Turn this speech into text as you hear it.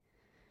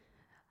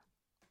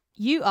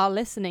You are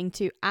listening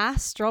to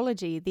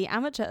ASSTROLOGY, the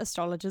Amateur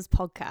Astrologers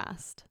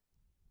podcast.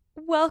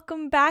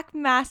 Welcome back,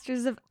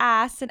 Masters of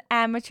Ass and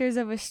Amateurs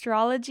of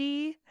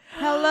Astrology.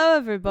 Hello,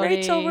 everybody.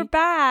 Rachel, we're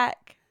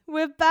back.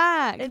 We're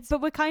back,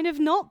 but we're kind of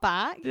not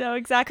back. No,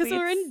 exactly. Because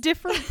we're in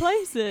different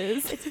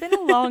places. It's been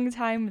a long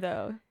time,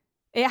 though.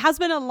 It has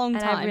been a long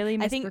time. And I really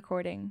missed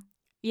recording.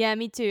 Yeah,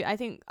 me too.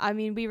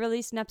 We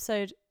released an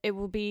episode, it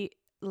will be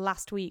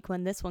last week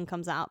when this one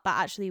comes out, but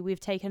actually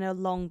we've taken a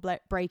long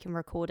break in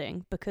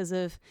recording because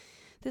of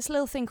this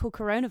little thing called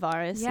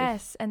coronavirus.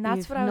 Yes, and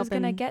that's what I was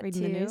going to get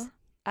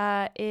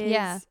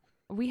to.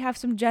 We have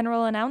some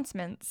general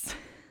announcements.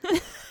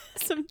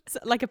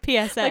 Like a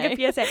PSA. Like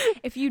a PSA.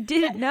 If you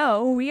didn't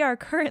know, we are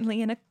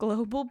currently in a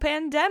global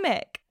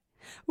pandemic.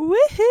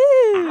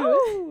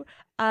 Woohoo!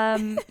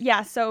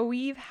 So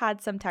we've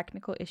had some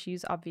technical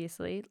issues,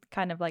 obviously,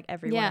 kind of like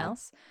everyone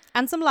else.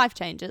 And some life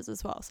changes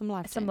as well. Some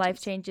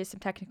life changes, some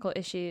technical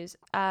issues.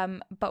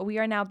 But we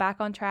are now back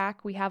on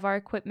track. We have our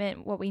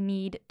equipment, what we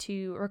need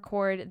to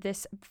record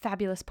this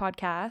fabulous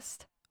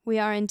podcast. We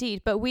are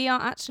indeed, but we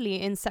are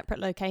actually in separate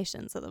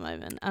locations at the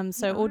moment.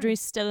 So Audrey's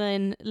still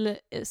in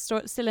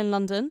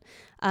London,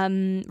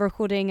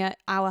 recording at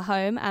our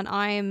home, and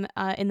I'm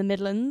in the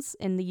Midlands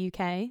in the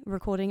UK,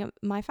 recording at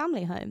my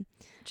family home.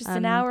 Just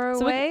an hour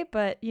away,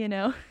 but you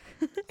know,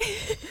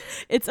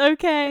 it's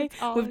okay.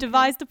 We've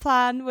devised a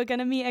plan. We're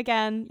gonna meet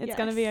again. It's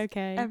gonna be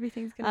okay.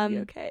 Everything's gonna be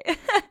okay.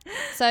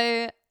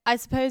 So I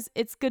suppose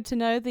it's good to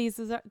know this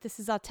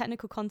is our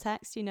technical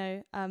context. You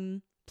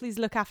know, please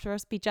look after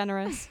us. Be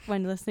generous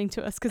when listening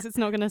to us, because it's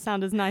not going to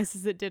sound as nice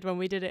as it did when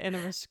we did it in a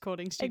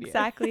recording studio.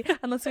 Exactly.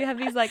 Unless we have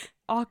these like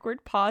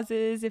awkward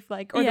pauses, the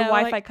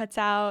Wi-Fi cuts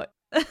out,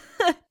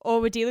 or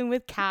we're dealing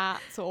with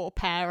cats or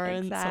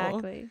parents,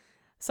 or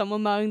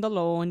someone mowing the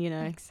lawn. You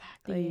know,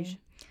 exactly.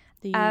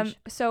 The usual.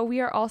 So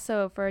we are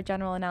also, for a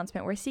general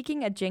announcement, we're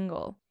seeking a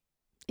jingle.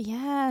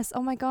 Yes.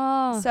 Oh my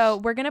gosh. So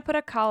we're gonna put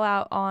a call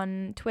out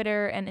on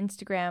Twitter and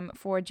Instagram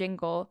for a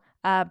jingle.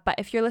 But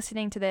if you're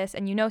listening to this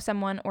and you know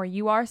someone, or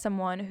you are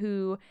someone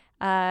who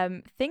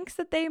thinks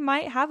that they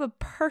might have a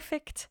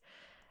perfect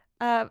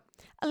a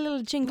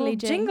little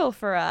jingle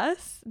for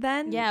us,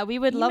 then we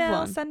would love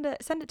one. Send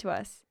it to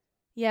us.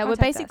 Yeah, we're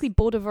basically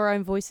bored of our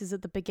own voices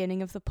at the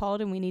beginning of the pod,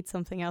 and we need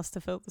something else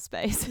to fill the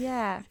space.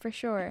 Yeah, for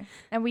sure.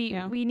 And we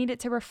need it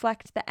to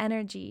reflect the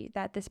energy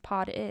that this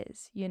pod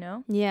is, you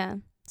know? Yeah.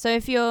 So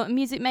if you're a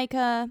music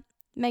maker,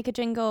 make a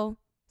jingle,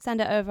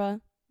 send it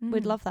over.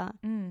 We'd love that.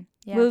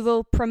 Yes. We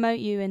will promote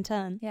you in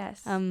turn.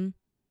 Yes.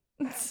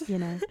 You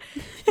know.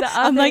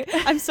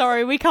 I'm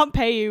sorry, we can't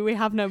pay you. We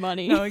have no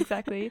money. No,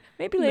 exactly.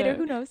 Maybe later,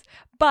 who knows?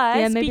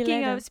 But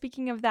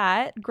speaking of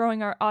that,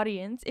 growing our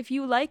audience, if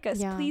you like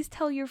us, please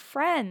tell your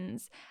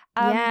friends.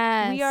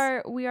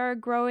 Yes. We are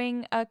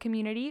growing a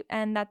community,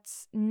 and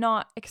that's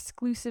not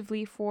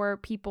exclusively for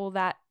people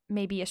that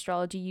maybe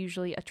astrology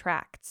usually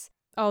attracts.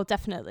 Oh,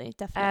 definitely.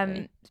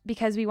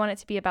 Because we want it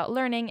to be about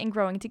learning and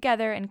growing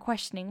together and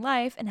questioning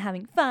life and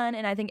having fun,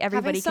 and I think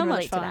everybody can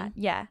relate to that.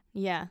 Yeah.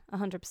 Yeah,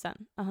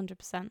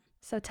 100%.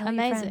 So tell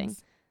your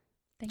friends.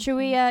 Should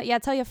we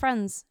tell your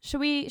friends. Should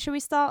we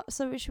start?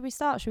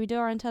 Should we do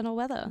our internal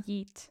weather?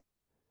 Yeet.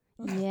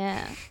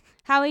 Yeah.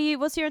 How are you?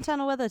 What's your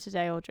internal weather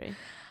today, Audrey?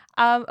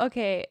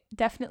 Okay,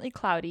 definitely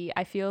cloudy.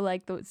 I feel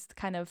like those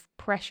kind of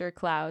pressure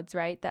clouds,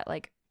 right? That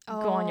like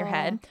go on your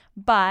head,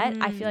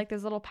 but I feel like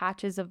there's little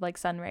patches of like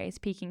sun rays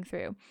peeking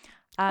through.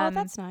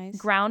 That's nice.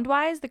 Ground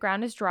wise, the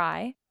ground is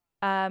dry.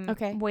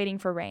 Waiting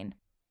for rain.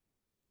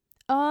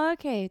 Oh,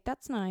 okay,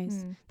 that's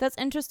nice. That's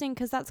interesting,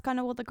 because that's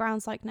kind of what the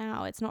ground's like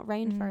now. It's not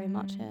rained very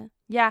much here.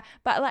 Yeah,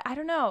 but like I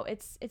don't know,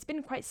 it's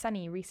been quite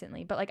sunny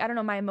recently, but like I don't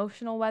know, my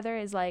emotional weather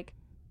is like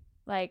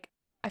I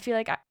feel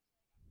like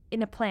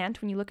in a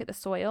plant, when you look at the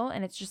soil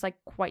and it's just like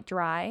quite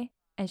dry.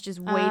 And it's just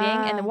waiting,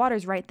 and the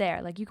water's right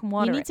there. Like you can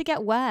water it. You need to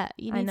get wet.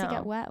 You need to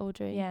get wet,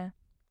 Audrey. Yeah.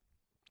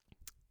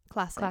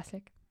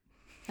 Classic.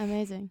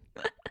 Amazing.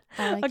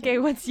 Okay,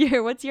 what's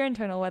your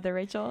internal weather,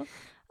 Rachel?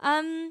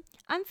 I'm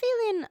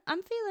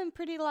feeling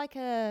pretty like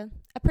a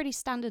pretty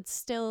standard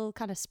still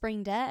kind of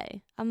spring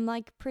day. I'm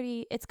like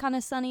it's kind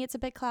of sunny, it's a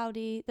bit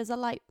cloudy. There's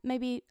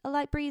maybe a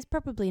light breeze,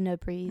 probably no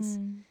breeze.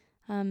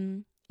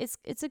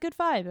 It's a good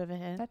vibe over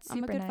here. That's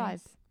super nice.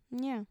 Vibe.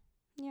 Yeah.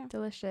 Yeah.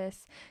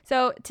 Delicious.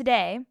 So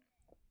today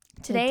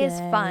is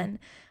fun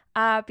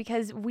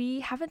because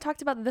we haven't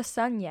talked about the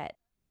sun yet.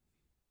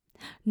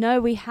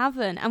 No, we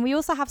haven't. And we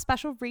also have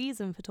special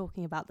reason for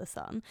talking about the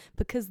sun,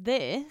 because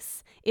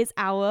this is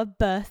our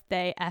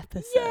birthday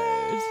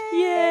episode.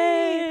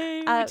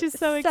 Yay! Which is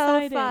so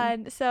exciting. So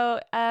fun. So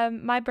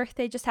my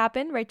birthday just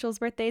happened. Rachel's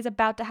birthday is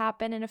about to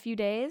happen in a few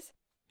days.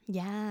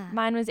 Yeah.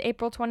 Mine was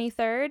April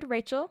 23rd.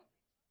 Rachel?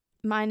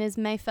 Mine is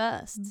May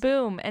 1st.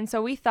 Boom. And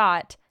so we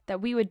thought that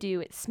we would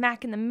do it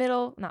smack in the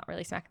middle, not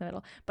really smack in the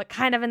middle, but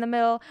kind of in the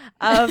middle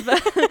of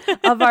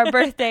of our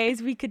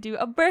birthdays. We could do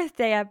a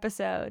birthday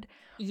episode.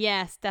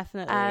 Yes,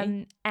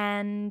 definitely.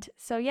 And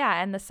so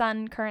and the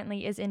sun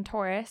currently is in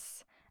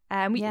Taurus,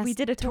 We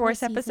did a Taurus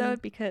season.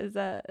 episode because,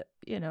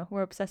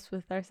 we're obsessed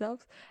with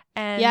ourselves.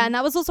 And and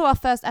that was also our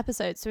first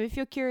episode. So if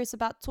you're curious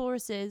about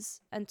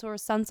Tauruses and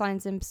Taurus sun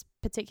signs in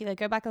particular,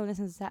 go back and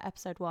listen to that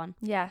episode 1.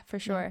 Yeah, for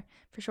sure.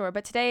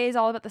 But today is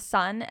all about the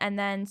sun. And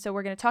then, so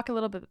we're going to talk a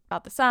little bit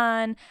about the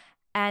sun.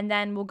 And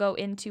then we'll go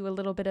into a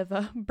little bit of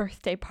a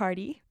birthday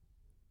party.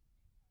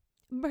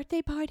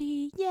 Birthday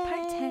party. Yay.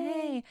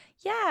 Party.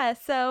 Yeah.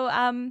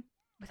 So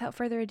without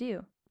further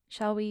ado,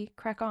 shall we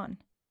crack on?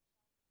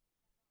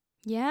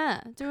 Yeah.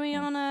 Do we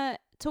want to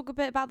talk a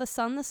bit about the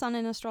sun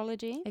in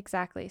astrology?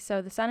 Exactly.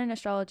 So the sun in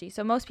astrology.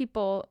 So most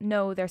people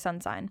know their sun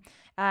sign.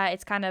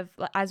 It's kind of,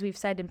 as we've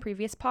said in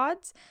previous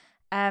pods,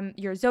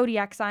 your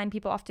zodiac sign,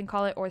 people often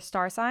call it, or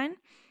star sign.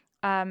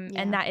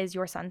 And that is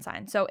your sun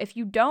sign. So if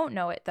you don't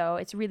know it, though,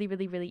 it's really,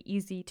 really, really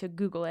easy to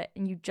Google it,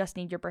 and you just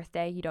need your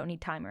birthday. You don't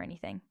need time or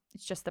anything.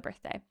 It's just the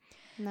birthday.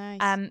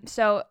 Nice.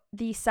 So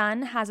the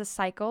sun has a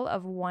cycle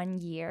of 1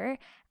 year,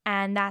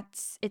 and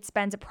it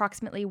spends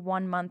approximately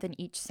 1 month in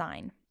each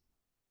sign.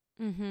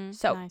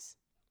 So nice.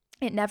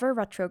 It never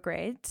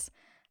retrogrades.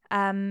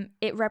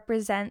 It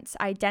represents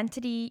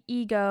identity,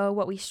 ego,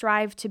 what we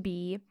strive to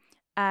be.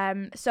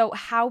 So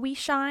how we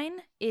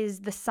shine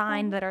is the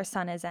sign that our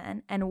sun is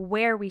in, and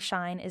where we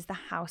shine is the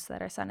house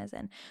that our sun is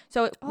in.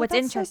 So what's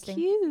interesting, so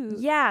cute.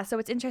 Yeah. So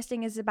what's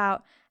interesting is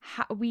about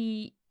how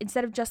we,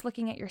 instead of just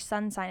looking at your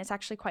sun sign, it's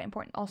actually quite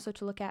important also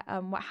to look at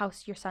what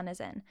house your sun is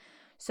in.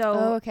 So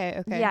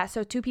okay. Yeah,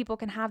 so two people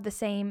can have the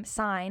same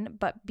sign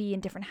but be in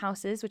different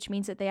houses, which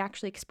means that they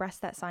actually express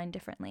that sign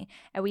differently.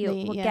 And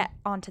we'll get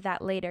onto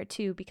that later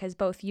too, because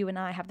both you and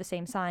I have the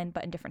same sign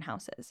but in different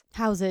houses.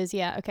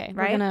 Yeah, okay.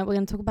 Right? We're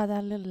gonna talk about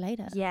that a little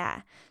later.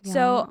 Yeah.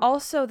 So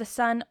also the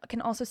sun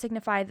can also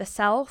signify the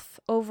self,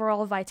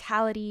 overall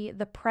vitality,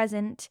 the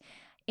present,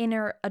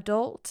 inner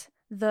adult,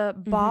 the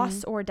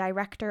boss or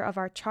director of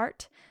our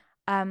chart.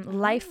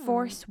 Life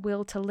force,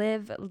 will to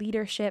live,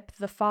 leadership,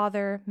 the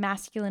father,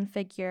 masculine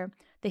figure,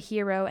 the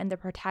hero, and the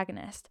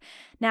protagonist.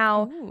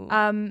 Now,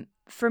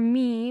 for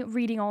me,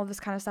 reading all of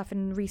this kind of stuff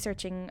and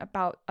researching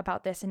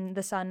about this and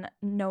the sun,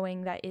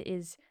 knowing that it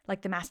is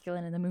like the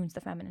masculine and the moon's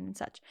the feminine and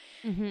such,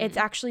 it's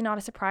actually not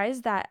a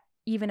surprise that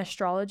even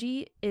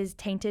astrology is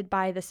tainted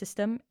by the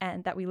system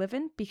and that we live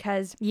in,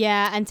 because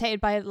and tainted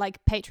by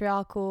like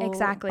patriarchal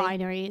exactly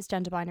binaries,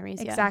 gender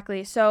binaries.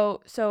 Exactly.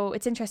 So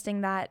it's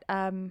interesting that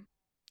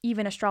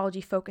even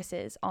astrology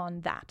focuses on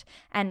that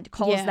and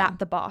calls that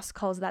the boss,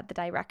 calls that the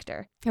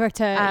director.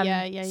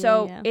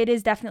 It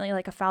is definitely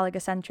like a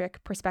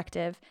phallic-centric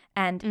perspective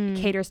and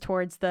caters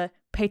towards the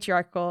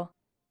patriarchal,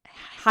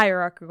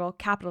 hierarchical,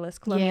 capitalist,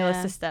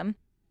 colonialist system.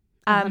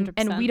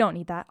 And we don't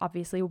need that,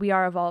 obviously. We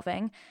are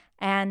evolving.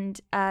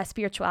 And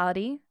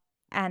spirituality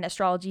and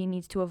astrology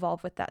needs to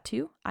evolve with that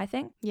too, I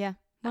think. Yeah.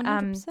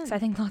 100%. So I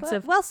think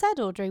well said,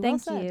 Audrey.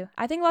 Thank you.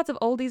 I think lots of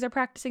oldies are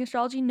practicing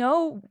astrology.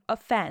 No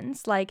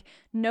offense, like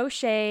no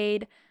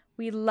shade.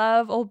 We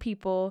love old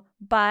people,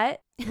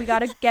 but we got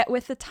to get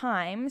with the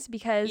times,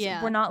 because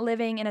we're not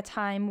living in a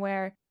time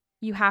where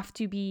you have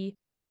to be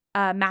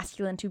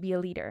masculine to be a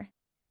leader,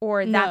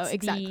 or that's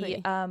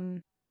exactly.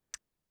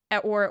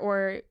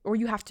 Or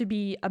you have to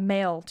be a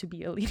male to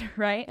be a leader,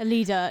 right? A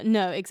leader.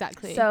 No,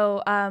 exactly.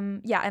 So,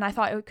 and I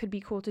thought it could be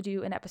cool to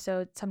do an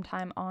episode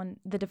sometime on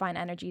the divine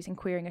energies and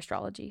queering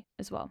astrology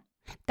as well.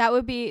 That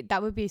would be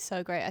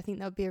so great. I think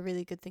that would be a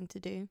really good thing to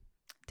do.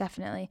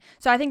 Definitely.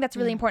 So I think that's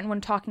really important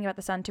when talking about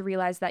the sun, to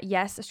realize that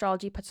yes,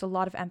 astrology puts a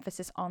lot of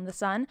emphasis on the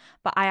sun,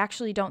 but I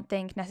actually don't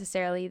think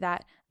necessarily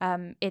that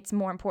it's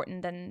more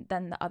important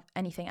than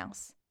anything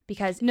else,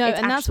 because it's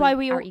that's why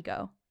our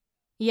ego.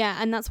 Yeah,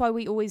 and that's why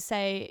we always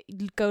say,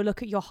 go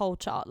look at your whole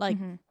chart. Like,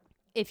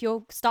 if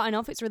you're starting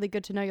off, it's really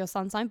good to know your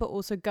sun sign, but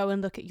also go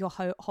and look at your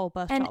whole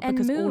birth chart,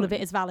 because moon, all of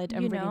it is valid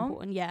and really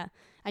important. Yeah,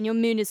 and your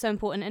moon is so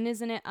important. And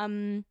isn't it,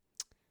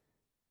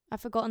 I've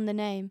forgotten the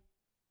name.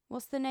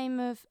 What's the name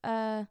of,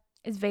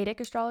 Is Vedic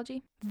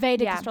astrology?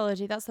 Vedic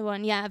astrology, that's the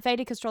one. Yeah,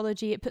 Vedic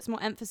astrology, it puts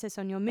more emphasis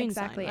on your moon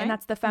sign, right? And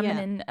that's the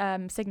feminine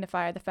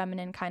signifier, the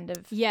feminine kind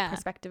of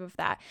perspective of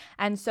that.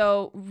 And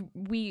so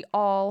we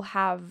all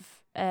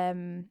have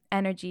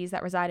energies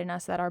that reside in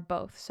us that are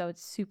both. So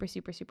it's super,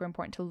 super, super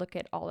important to look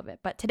at all of it.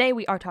 But today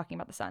we are talking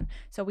about the sun.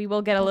 So we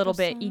will get a little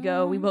bit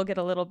ego. We will get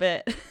a little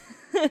bit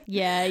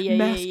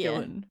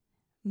masculine.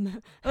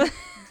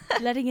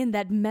 Letting in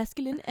that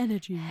masculine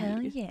energy.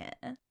 Hell yeah.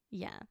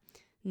 Yeah.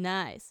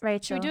 Nice.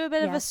 Rachel, should we do a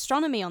bit of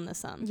astronomy on the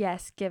sun?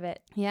 Yes, give it.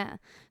 Yeah.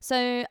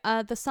 So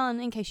the sun,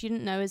 in case you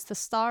didn't know, is the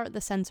star at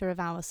the center of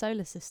our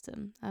solar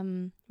system.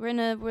 The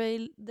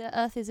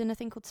Earth is in a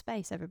thing called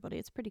space, everybody.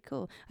 It's pretty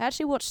cool. I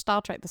actually watched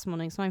Star Trek this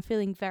morning, so I'm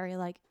feeling very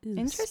like, ooh,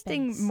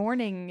 interesting space.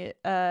 Morning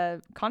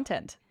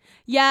content.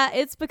 Yeah,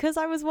 it's because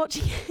I was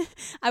watching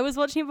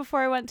it before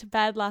I went to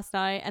bed last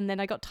night, and then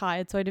I got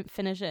tired, so I didn't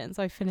finish it, and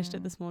so I finished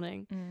it this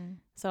morning.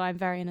 So I'm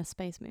very in a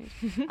space mood.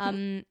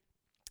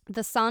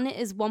 The sun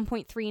is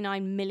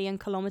 1.39 million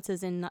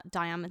kilometers in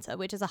diameter,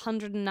 which is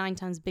 109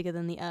 times bigger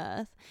than the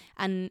Earth.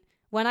 And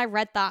when I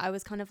read that, I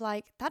was kind of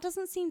like, that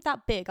doesn't seem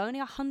that big. Only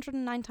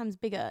 109 times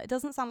bigger. It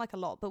doesn't sound like a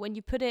lot. But when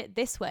you put it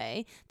this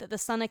way, that the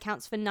sun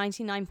accounts for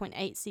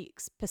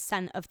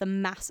 99.86% of the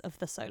mass of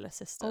the solar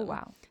system. Oh,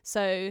 wow.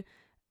 So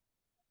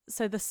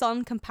the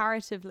sun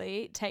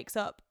comparatively takes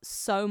up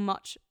so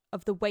much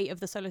of the weight of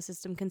the solar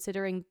system,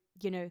 considering,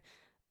 you know,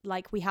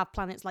 like we have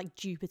planets like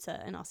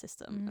Jupiter in our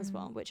system as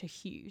well, which are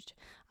huge.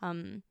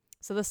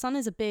 So the sun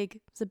is a big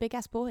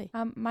ass boy.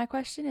 My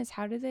question is,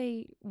 how do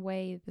they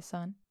weigh the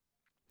sun?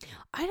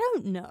 I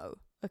don't know.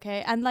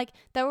 Okay. And like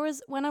there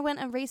was, when I went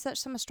and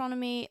researched some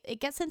astronomy,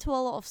 it gets into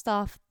a lot of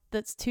stuff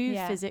that's too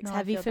physics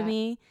heavy for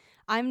me.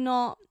 I'm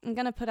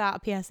going to put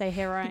out a PSA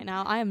here right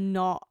now. I am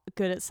not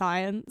good at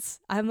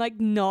science. I'm like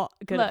not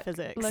good at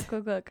physics.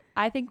 Look.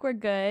 I think we're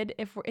good.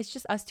 If it's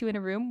just us two in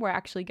a room, we're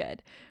actually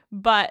good.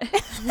 But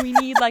we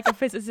need like a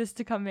physicist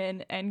to come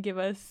in and give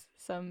us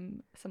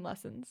some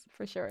lessons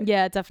for sure.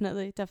 Yeah,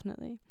 definitely.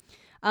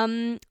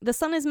 The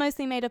sun is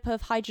mostly made up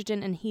of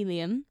hydrogen and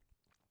helium.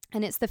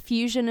 And it's the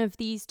fusion of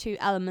these two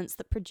elements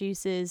that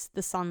produces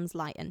the sun's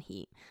light and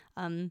heat.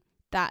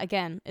 That,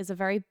 again, is a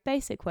very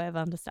basic way of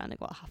understanding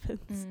what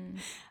happens.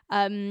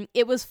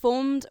 It was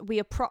formed, we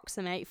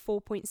approximate,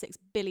 4.6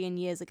 billion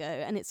years ago.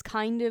 And it's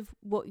kind of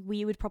what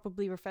we would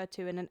probably refer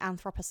to in an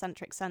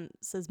anthropocentric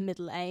sense as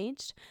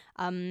middle-aged.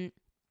 And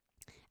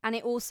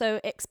it also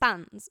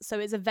expands. So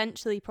it's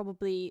eventually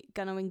probably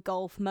going to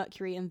engulf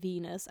Mercury and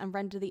Venus and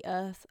render the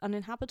Earth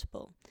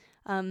uninhabitable.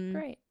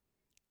 Great.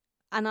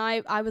 And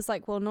I was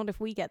like, well, not if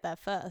we get there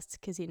first,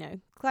 because, you know,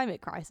 climate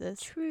crisis.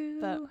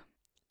 True. But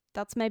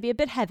that's maybe a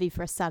bit heavy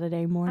for a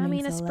Saturday morning. I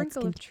mean, so a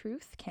sprinkle of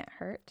truth can't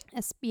hurt.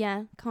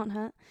 Yeah, can't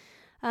hurt.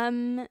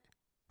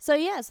 So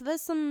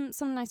there's some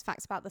nice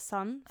facts about the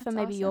sun for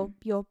maybe awesome.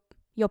 your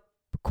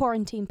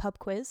quarantine pub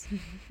quiz.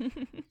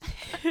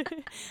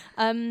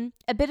 A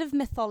bit of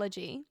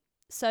mythology.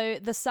 So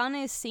the sun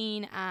is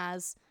seen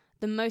as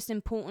the most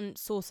important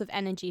source of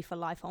energy for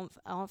life on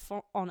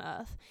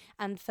Earth,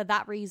 and for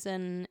that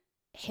reason,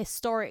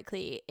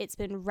 historically, it's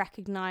been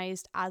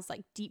recognized as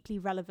like deeply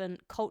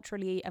relevant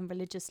culturally and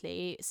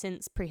religiously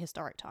since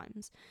prehistoric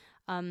times.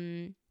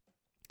 And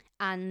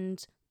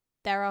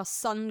there are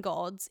sun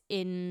gods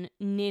in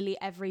nearly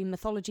every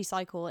mythology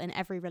cycle in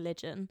every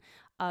religion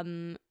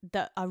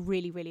that are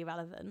really, really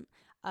relevant.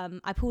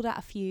 I pulled out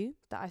a few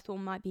that I thought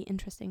might be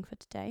interesting for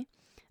today.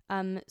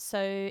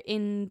 So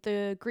in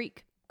the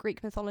Greek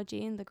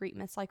mythology, in the Greek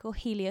myth cycle,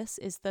 Helios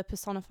is the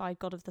personified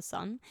god of the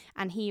sun,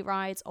 and he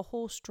rides a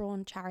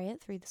horse-drawn chariot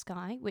through the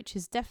sky, which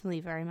is definitely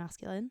very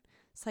masculine.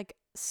 It's like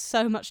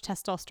so much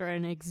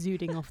testosterone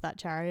exuding off that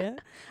chariot.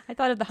 I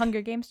thought of the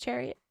Hunger Games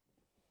chariot.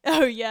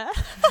 Oh, yeah.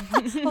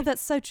 Oh,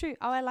 that's so true.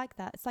 Oh, I like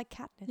that. It's like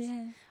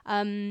Katniss.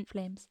 Yeah.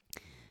 Flames.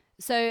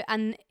 So,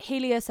 and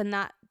Helios and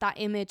that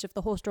image of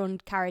the horse-drawn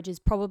carriage is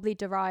probably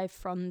derived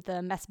from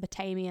the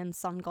Mesopotamian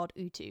sun god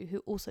Utu, who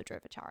also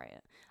drove a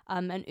chariot.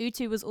 And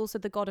Utu was also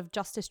the god of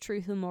justice,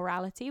 truth, and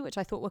morality, which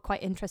I thought were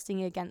quite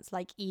interesting against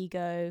like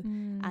ego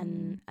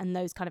and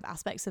those kind of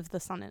aspects of the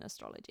sun in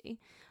astrology.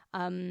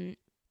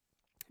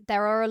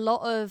 There are a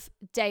lot of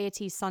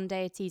deities, sun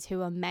deities,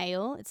 who are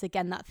male. It's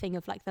again that thing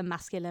of like the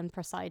masculine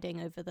presiding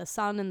over the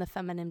sun and the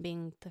feminine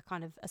being the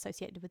kind of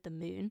associated with the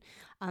moon.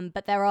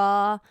 But there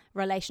are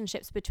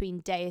relationships between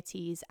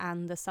deities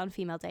and the sun,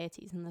 female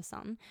deities and the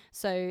sun.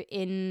 So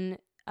in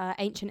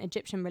ancient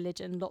Egyptian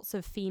religion, lots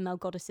of female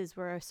goddesses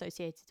were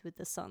associated with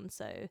the sun.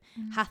 So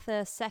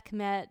Hathor,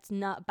 Sekhmet,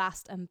 Nut,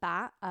 Bast, and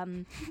Bat.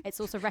 It's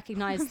also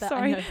recognized that...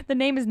 Sorry, the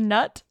name is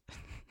Nut?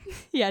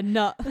 Yeah,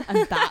 Nut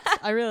and Bat.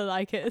 I really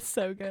like it. It's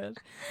so good.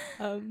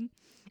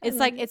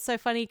 It's so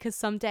funny because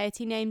some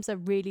deity names are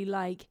really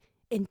like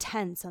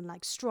intense and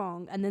like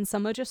strong, and then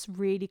some are just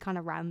really kind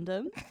of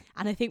random.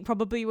 And I think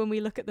probably when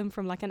we look at them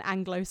from like an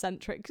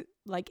Anglo-centric,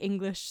 like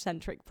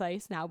English-centric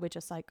place now, we're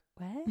just like,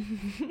 where?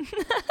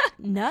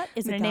 Nut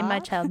is a god? Name my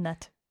child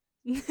Nut.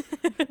 It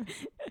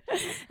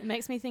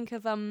makes me think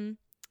of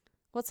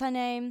what's her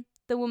name?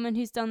 The woman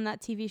who's done that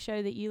TV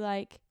show that you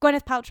like,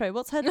 Gwyneth Paltrow.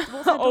 What's her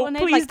daughter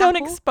name? Please like don't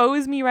Apple?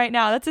 expose me right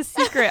now. That's a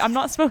secret. I'm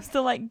not supposed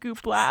to like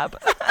goop lab.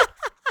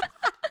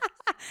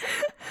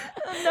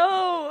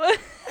 No.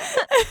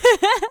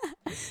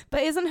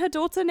 But isn't her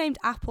daughter named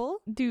Apple?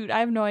 Dude, I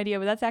have no idea,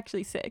 but that's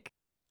actually sick.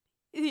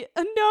 Yeah,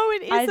 no,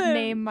 it isn't. I'd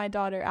name my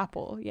daughter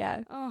Apple.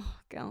 Yeah. Oh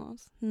God,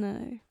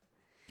 no.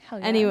 Hell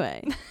yeah.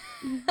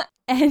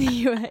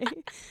 Anyway.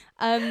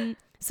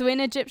 So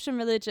in Egyptian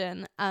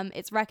religion,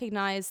 it's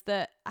recognized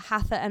that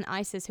Hathor and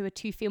Isis, who are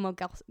two female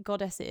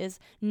goddesses,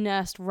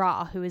 nursed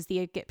Ra, who is the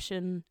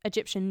Egyptian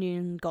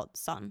noon god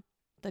sun,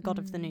 the god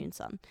of the noon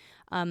sun.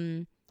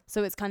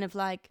 So it's kind of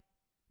like,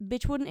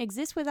 bitch wouldn't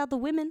exist without the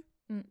women.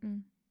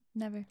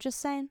 Never. Just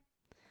saying.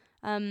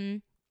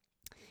 In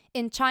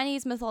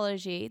Chinese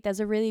mythology, there's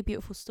a really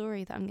beautiful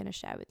story that I'm going to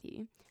share with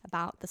you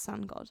about the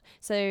sun god.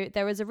 So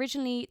there was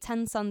originally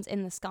 10 suns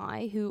in the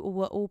sky who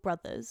were all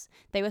brothers.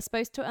 They were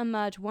supposed to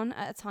emerge one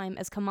at a time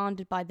as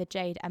commanded by the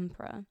Jade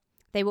Emperor.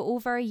 They were all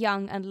very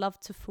young and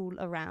loved to fool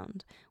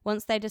around.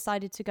 Once they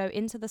decided to go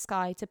into the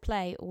sky to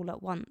play all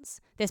at once.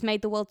 This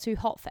made the world too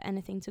hot for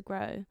anything to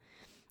grow.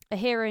 A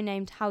hero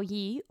named Hao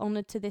Yi,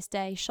 honoured to this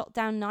day, shot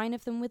down 9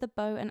 of them with a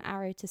bow and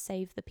arrow to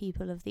save the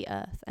people of the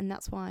earth. And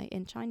that's why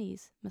in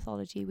Chinese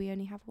mythology we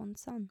only have one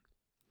sun.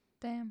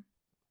 Damn.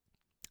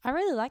 I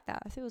really like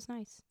that. I thought it was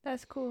nice.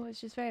 That's cool.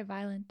 It's just very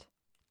violent.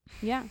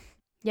 Yeah.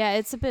 Yeah,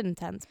 it's a bit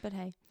intense, but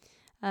hey.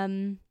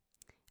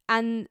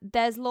 And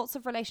there's lots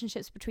of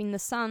relationships between the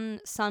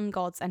sun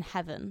gods, and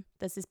heaven.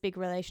 There's this big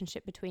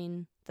relationship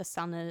between the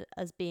sun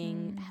as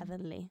being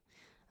heavenly.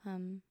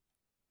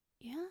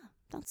 Yeah,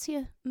 that's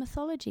your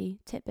mythology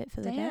tidbit for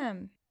the day.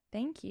 Damn.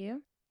 Thank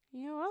you.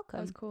 You're welcome.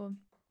 That was cool.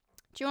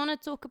 Do you want to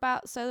talk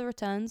about solar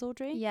returns,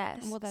 Audrey?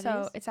 Yes. And what that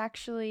so is? it's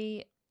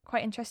actually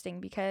quite interesting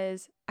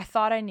because I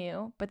thought I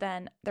knew, but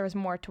then there was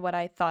more to what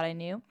I thought I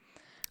knew.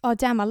 Oh,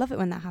 damn, I love it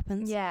when that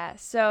happens. Yeah.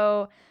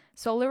 So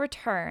solar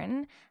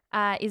return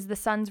is the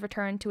sun's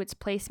return to its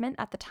placement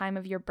at the time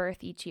of your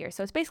birth each year.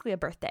 So it's basically a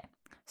birthday.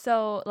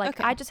 So like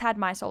I just had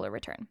my solar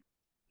return.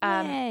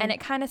 And it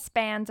kind of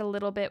spans a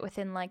little bit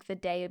within like the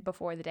day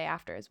before, the day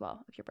after as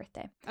well of your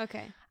birthday.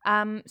 Okay.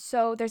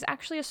 So there's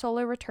actually a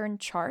solar return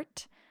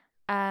chart.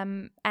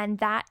 And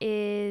that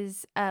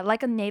is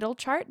like a natal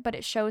chart, but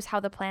it shows how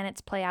the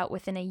planets play out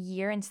within a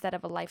year instead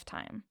of a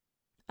lifetime.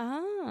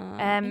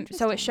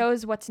 So it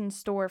shows what's in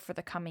store for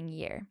the coming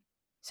year.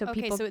 So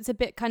so it's a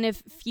bit kind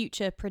of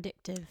future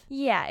predictive.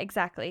 Yeah,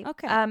 exactly.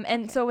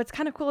 Okay. So what's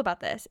kind of cool about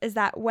this is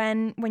that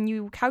when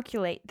you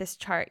calculate this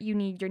chart, you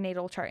need your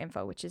natal chart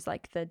info, which is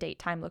like the date,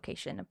 time,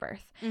 location of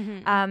birth.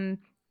 Mm-hmm.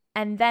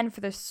 And then for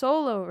the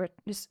solar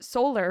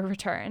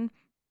return,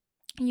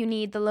 you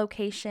need the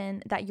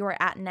location that you're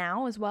at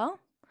now as well.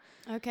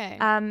 Okay.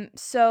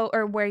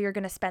 Or where you're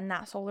going to spend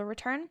that solar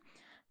return.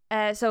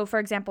 So for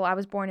example, I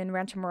was born in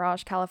Rancho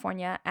Mirage,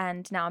 California,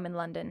 and now I'm in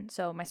London.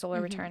 So my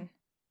solar return,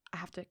 I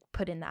have to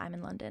put in that I'm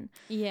in London.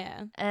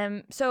 Yeah.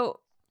 So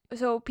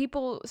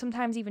people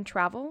sometimes even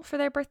travel for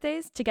their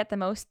birthdays to get the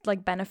most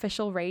like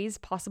beneficial rays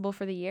possible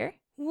for the year.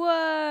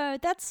 Whoa,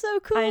 that's so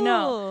cool. I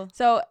know.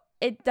 So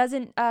it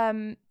doesn't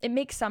it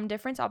makes some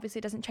difference. Obviously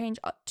it doesn't change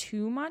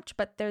too much,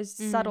 but there's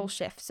subtle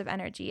shifts of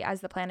energy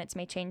as the planets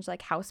may change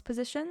like house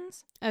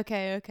positions.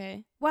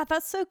 Okay. Wow,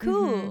 that's so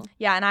cool.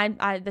 Yeah, and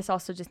I this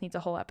also just needs a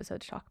whole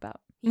episode to talk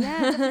about.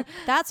 Yeah.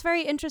 That's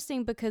very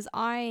interesting because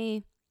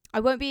I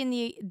won't be in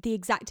the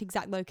exact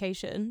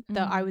location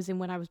that I was in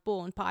when I was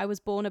born, but I was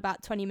born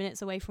about 20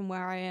 minutes away from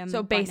where I am.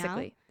 So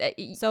basically,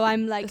 so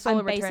I'm like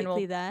I'm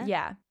basically there.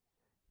 Yeah.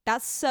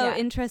 That's so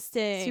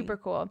interesting. Super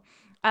cool.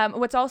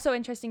 What's also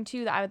interesting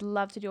too that I would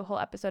love to do a whole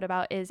episode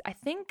about is I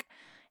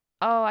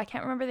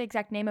can't remember the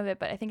exact name of it,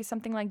 but I think it's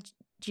something like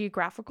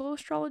geographical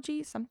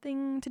astrology,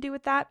 something to do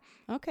with that.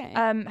 Okay.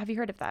 Have you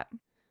heard of that?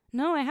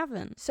 No, I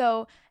haven't.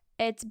 So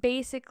it's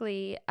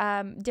basically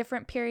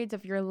different periods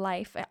of your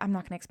life. I'm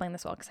not going to explain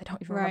this well because I don't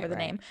even remember the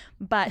name,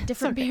 but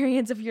different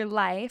periods of your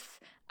life,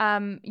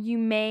 you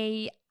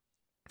may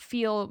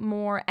feel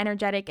more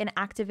energetic and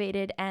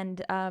activated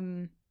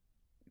and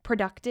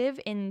productive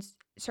in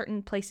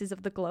certain places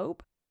of the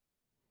globe.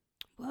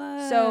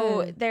 Whoa.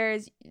 So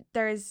there's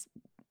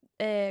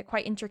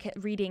quite intricate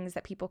readings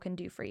that people can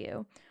do for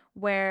you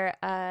where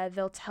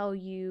they'll tell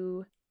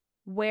you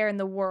where in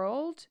the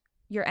world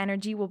your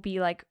energy will be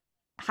like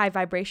high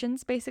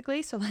vibrations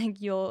basically, so like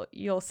you'll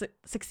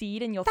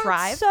succeed and you'll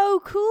thrive. That's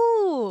so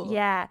cool.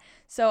 Yeah.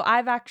 So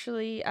I've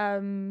actually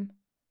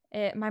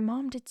my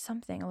mom did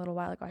something a little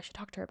while ago. I should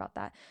talk to her about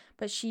that.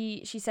 But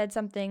she said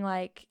something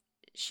like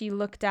she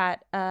looked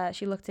at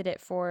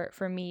it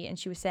for me, and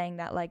she was saying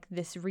that like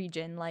this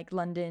region, like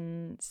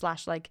London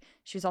 / like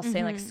she was also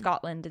saying like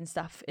Scotland and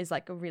stuff is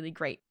like a really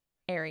great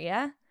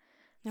area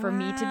for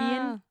me to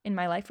be in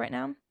my life right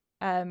now.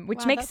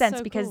 Which makes sense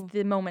so because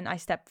the moment I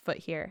stepped foot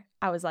here,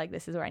 I was like,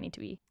 this is where I need to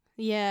be.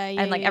 Yeah.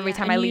 And like every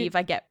time I leave,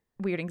 I get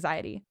weird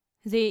anxiety.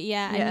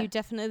 And you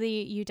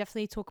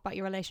definitely talk about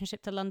your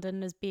relationship to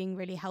London as being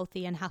really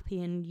healthy and happy,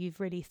 and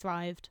you've really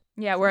thrived.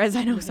 Yeah, whereas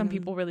I know some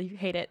people really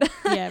hate it.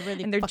 Yeah,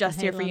 really. And they're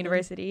just here for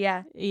university.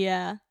 Yeah.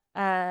 Yeah.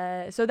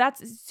 So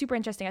that's super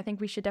interesting. I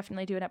think we should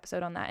definitely do an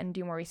episode on that and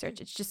do more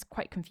research. It's just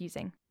quite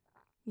confusing.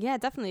 Yeah,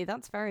 definitely.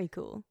 That's very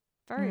cool.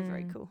 Very,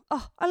 very cool.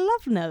 Oh, I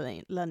love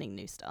learning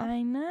new stuff.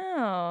 I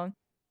know.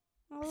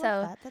 I love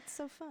that. That's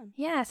so fun.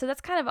 Yeah, so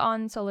that's kind of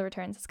on solar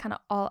returns. That's kind of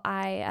all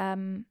I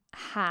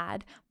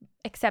had,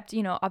 except,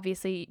 you know,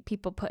 obviously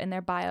people put in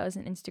their bios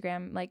and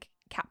Instagram like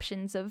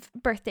captions of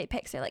birthday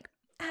pics. They're like,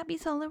 happy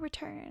solar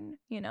return,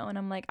 you know, and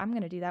I'm like, I'm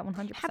going to do that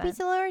 100%. Happy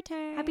solar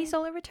return. Happy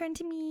solar return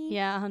to me.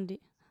 Yeah,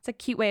 it's a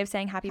cute way of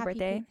saying happy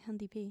birthday.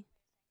 Handy P.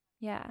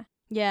 Yeah.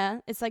 Yeah,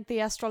 it's like the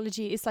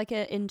astrology. It's like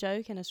a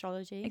in-joke in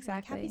astrology.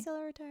 Exactly. Like, happy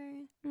solar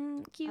return.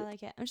 Cute. I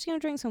like it. I'm just going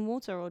to drink some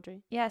water,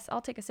 Audrey. Yes, I'll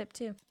take a sip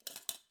too.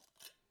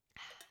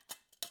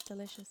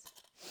 Delicious.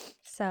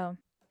 So,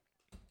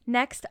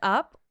 next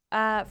up,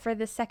 for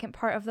the second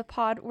part of the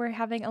pod, we're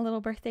having a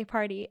little birthday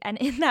party. And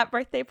in that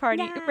birthday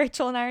party,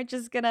 Rachel and I are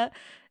just going to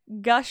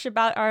gush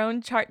about our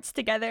own charts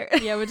together.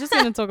 Yeah, we're just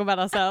going to talk about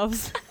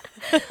ourselves.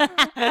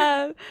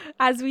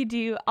 as we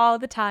do all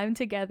the time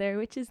together,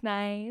 which is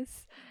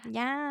nice.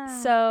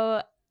 Yeah.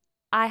 So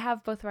I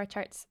have both of our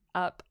charts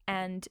up,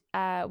 and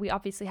we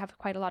obviously have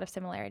quite a lot of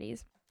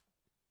similarities.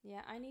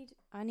 Yeah,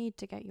 I need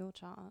to get your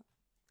chart up.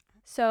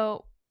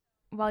 So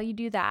while you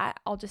do that,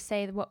 I'll just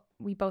say what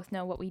we both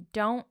know. What we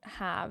don't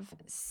have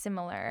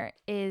similar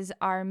is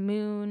our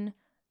moon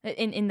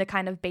in the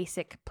kind of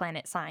basic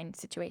planet sign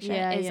situation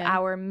is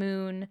our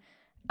moon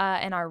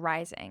and our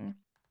rising.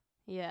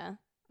 Yeah.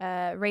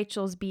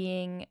 Rachel's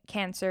being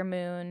Cancer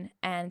moon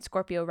and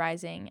Scorpio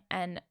rising,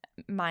 and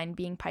mine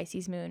being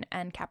Pisces moon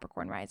and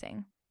Capricorn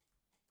rising.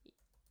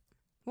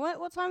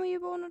 What time were you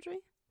born, Audrey?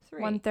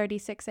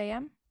 1:36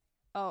 a.m.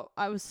 Oh,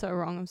 I was so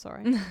wrong. I'm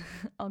sorry.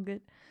 All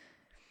good.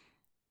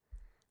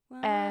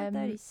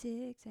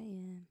 1:36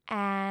 a.m.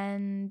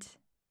 And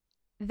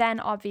then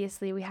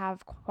obviously we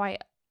have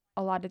quite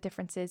a lot of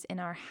differences in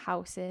our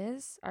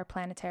houses, our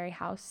planetary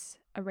house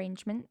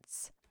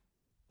arrangements.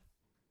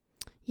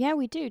 Yeah,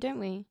 we do, don't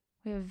we?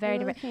 We have very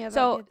different.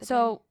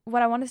 So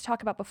what I wanted to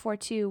talk about before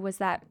too was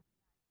that,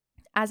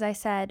 as I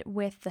said,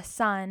 with the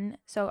sun,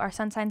 so our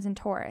sun sign's in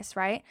Taurus,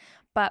 right?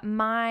 But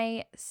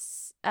my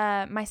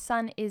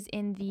sun is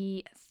in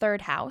the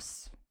 3rd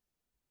house.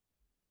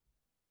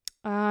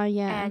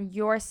 Yeah. And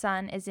your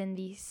sun is in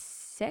the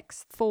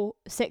 6th?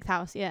 6th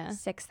house, yeah.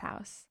 6th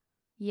house.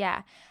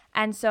 Yeah.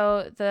 And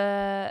so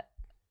the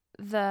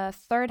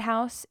 3rd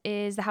house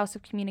is the house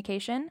of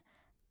communication.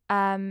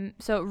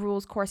 So it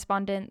rules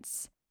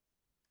correspondence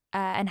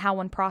and how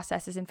one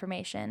processes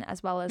information,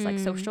 as well as like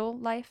social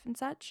life and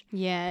such.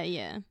 Yeah,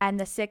 yeah. And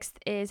the 6th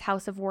is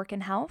house of work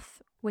and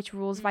health, which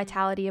rules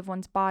vitality of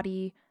one's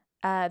body,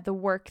 the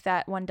work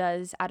that one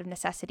does out of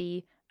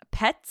necessity,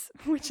 pets,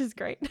 which is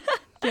great.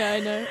 Yeah, I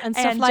know. And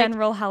stuff and like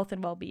general health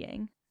and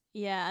well-being.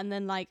 Yeah, and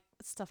then like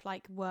stuff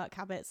like work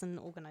habits and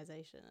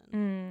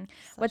organization.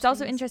 What's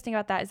also interesting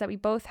about that is that we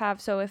both have,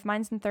 so if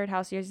mine's in 3rd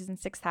house, yours is in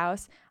 6th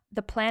house,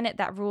 the planet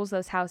that rules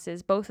those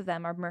houses, both of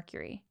them are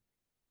Mercury.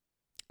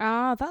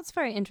 Ah, that's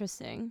very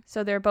interesting.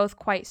 So they're both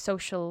quite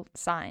social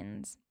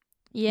signs.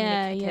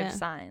 Yeah, communicative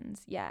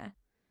signs. Yeah.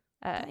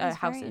 That is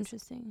houses. very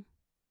interesting.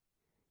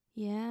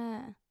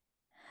 Yeah.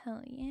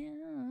 Hell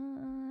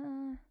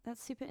yeah.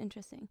 That's super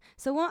interesting.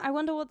 So I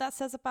wonder what that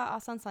says about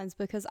our sun signs,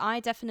 because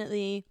there's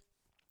definitely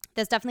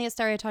a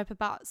stereotype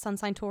about sun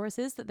sign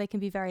Tauruses that they can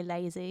be very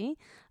lazy.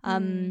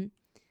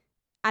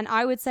 And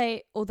I would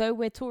say, although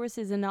we're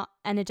Tauruses and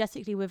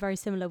energetically we're very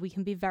similar, we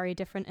can be very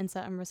different in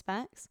certain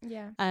respects.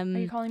 Yeah. Are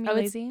you calling me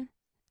lazy?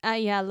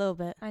 Yeah, a little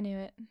bit. I knew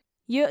it.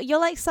 You're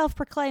like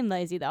self-proclaimed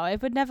lazy though. I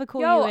would never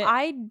call you it.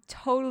 I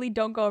totally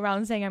don't go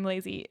around saying I'm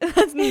lazy.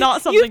 That's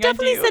not something I do.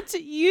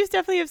 You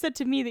definitely have said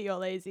to me that you're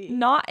lazy.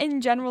 Not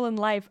in general in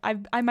life.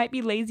 I might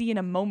be lazy in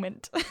a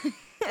moment.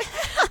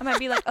 I might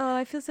be like, oh,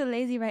 I feel so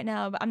lazy right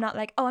now, but I'm not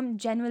like, oh, I'm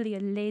generally a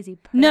lazy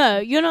person. No,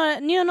 you're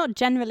not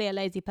generally a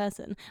lazy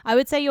person. I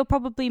would say you're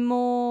probably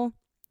more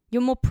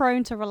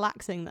prone to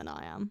relaxing than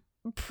I am.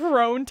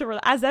 Prone to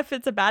as if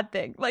it's a bad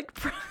thing. Like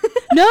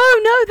No,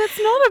 that's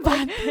not a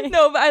bad thing.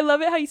 No, but I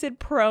love it how you said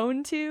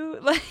prone to.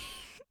 Like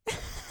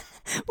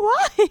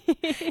why?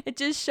 It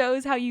just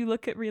shows how you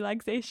look at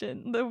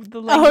relaxation, the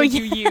language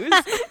you use.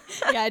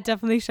 Yeah, it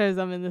definitely shows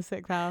I'm in the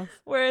 6th house.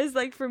 Whereas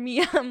like for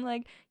me, I'm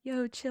like,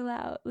 yo, chill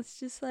out. Let's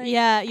just like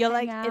you're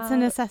like out. It's a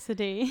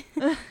necessity.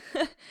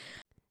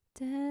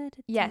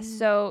 Yes,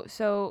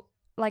 so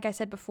like I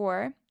said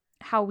before,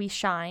 how we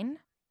shine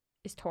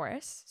is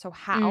Taurus. So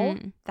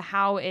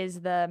how is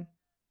the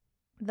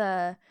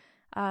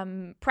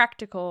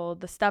practical,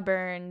 the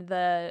stubborn,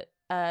 the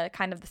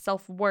kind of the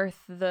self-worth,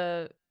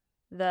 the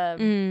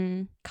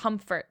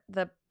comfort,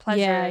 the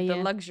pleasure, the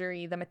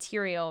luxury, the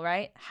material,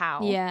 right?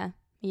 How? Yeah.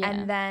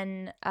 And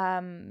then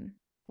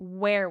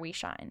where we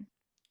shine.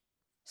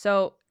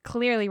 So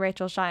clearly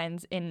Rachel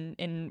shines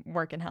in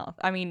work and health.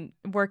 I mean,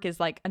 work is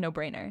like a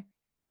no-brainer.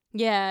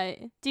 Yeah.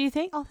 Do you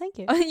think? Oh, thank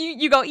you.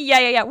 You go,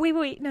 yeah.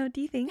 Wait. No,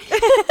 do you think?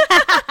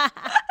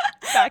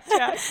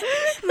 Backtrack.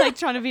 Like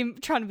trying to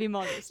be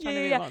modest.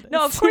 Modest.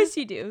 No, of course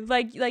you do.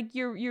 Like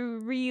you're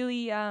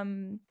really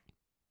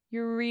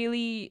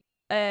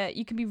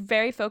you can be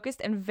very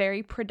focused and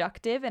very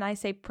productive, and I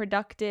say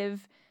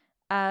productive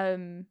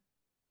in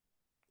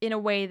a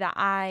way that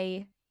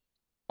I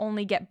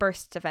only get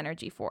bursts of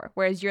energy for,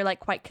 whereas you're like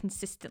quite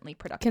consistently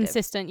productive.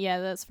 Consistent, yeah,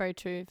 that's very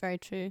true. Very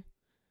true.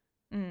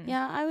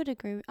 Yeah, I would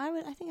agree.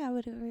 I think I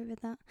would agree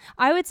with that.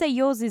 I would say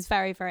yours is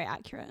very, very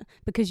accurate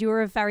because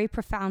you're a very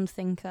profound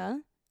thinker.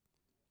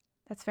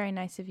 That's very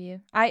nice of you.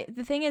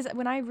 The thing is,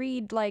 when I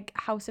read like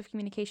House of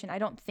Communication, I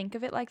don't think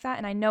of it like that,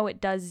 and I know it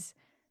does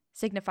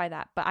signify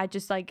that, but I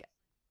just like,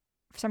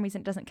 for some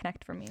reason, it doesn't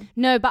connect for me.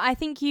 No, but I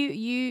think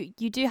you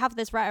do have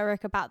this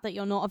rhetoric about that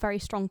you're not a very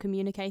strong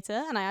communicator,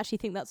 and I actually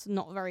think that's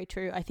not very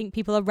true. I think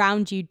people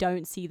around you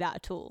don't see that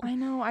at all. I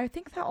know. I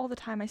think that all the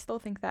time. I still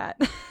think that.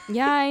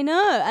 Yeah, I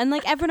know. And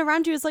like everyone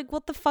around you is like,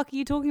 what the fuck are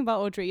you talking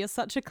about, Audrey? You're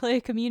such a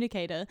clear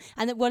communicator.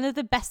 And that one of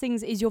the best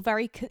things is you're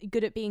very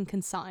good at being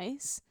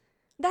concise.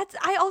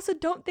 I also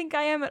don't think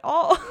I am at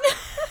all.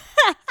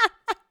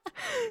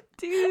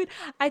 Dude,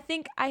 I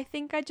think I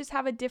just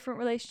have a different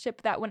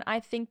relationship, that when I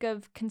think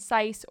of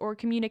concise or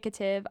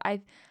communicative,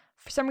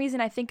 for some reason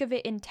I think of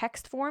it in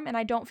text form, and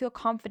I don't feel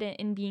confident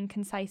in being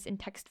concise in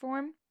text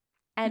form.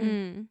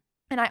 And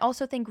I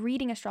also think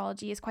reading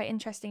astrology is quite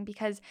interesting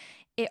because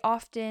it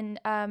often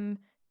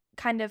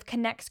kind of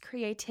connects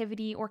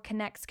creativity or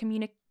connects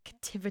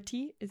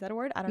communicativity, is that a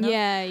word? I don't know.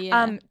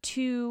 Yeah.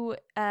 To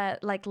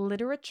like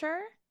literature,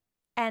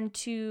 and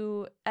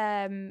to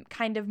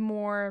kind of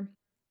more,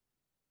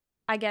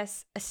 I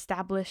guess,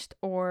 established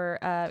or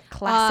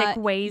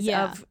classic ways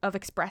of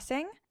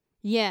expressing.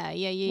 Yeah.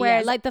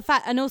 Whereas, Like the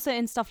fact, and also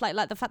in stuff like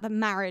the fact that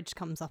marriage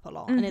comes up a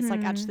lot, and it's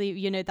like, actually,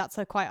 you know, that's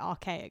a quite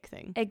archaic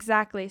thing.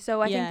 Exactly.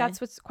 So I think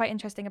that's what's quite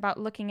interesting about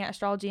looking at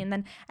astrology, and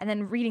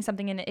then reading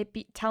something and it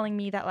be telling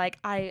me that like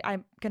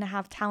I'm gonna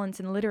have talents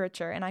in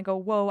literature, and I go,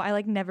 whoa, I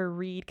like never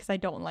read because I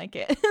don't like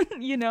it.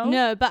 You know?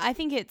 No, but I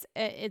think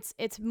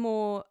it's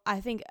more. I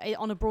think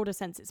on a broader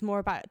sense, it's more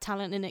about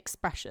talent and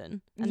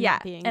expression. And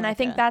and I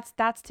think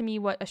that's to me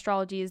what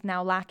astrology is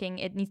now lacking.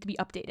 It needs to be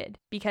updated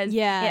because it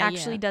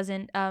actually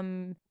doesn't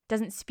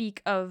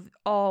speak of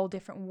all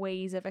different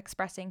ways of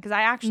expressing. Because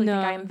I actually think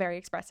I am very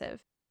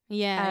expressive.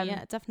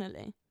 Yeah,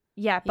 definitely.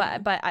 Yeah,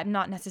 but I'm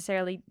not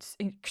necessarily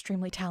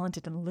extremely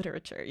talented in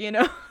literature. You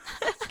know.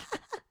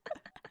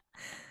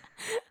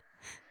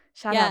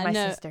 Shout out my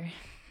sister.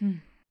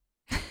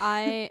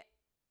 I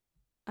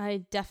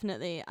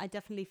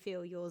definitely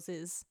feel yours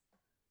is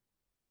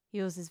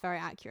very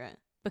accurate,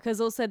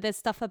 because also there's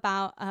stuff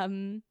about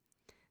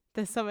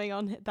there's something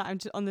on that I'm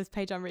just on this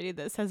page I'm reading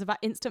that says about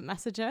instant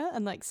messenger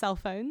and like cell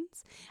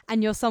phones,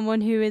 and you're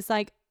someone who is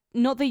like,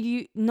 not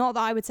that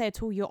I would say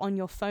at all you're on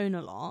your phone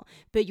a lot,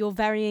 but you're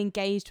very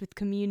engaged with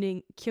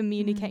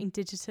communicating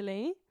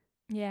digitally.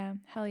 Yeah,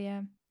 hell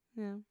yeah.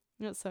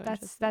 That's so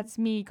that's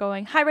me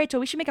going, hi Rachel,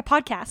 we should make a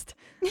podcast.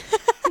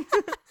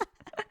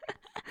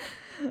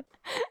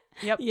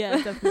 Yep. Yeah,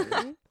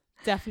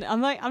 definitely. I'm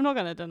not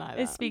gonna deny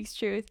that. It speaks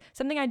truth.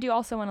 Something I do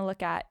also want to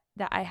look at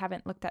that I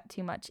haven't looked at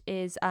too much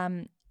is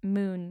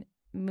moon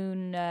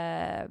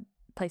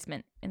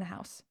placement in the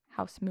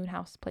moon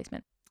house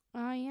placement.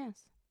 Oh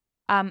yes.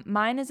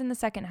 Mine is in the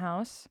 2nd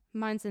house.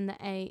 Mine's in the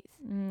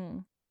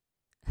 8th.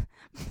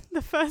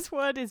 The first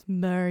word is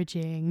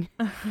merging.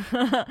 Is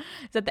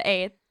that the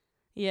 8th?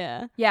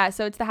 Yeah,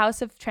 so it's the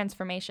house of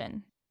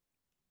transformation.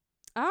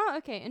 Oh,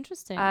 okay,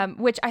 interesting.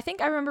 Which I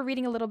think I remember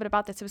reading a little bit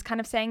about this. It was kind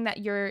of saying that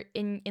you're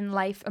in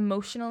life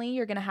emotionally,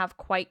 you're going to have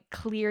quite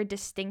clear,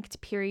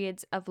 distinct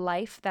periods of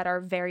life that are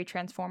very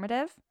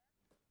transformative.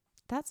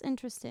 That's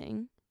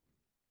interesting.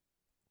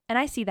 And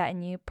I see that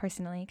in you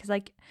personally, because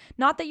like,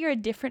 not that you're a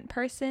different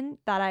person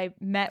that I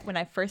met when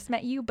I first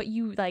met you, but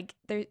you like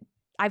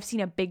I've seen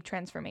a big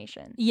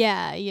transformation.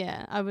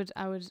 Yeah. I would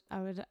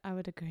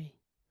agree.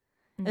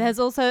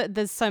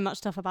 There's so much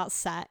stuff about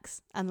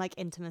sex and like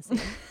intimacy.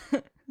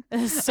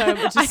 There's so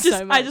much.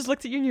 I just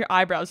looked at you and your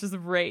eyebrows just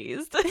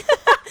raised.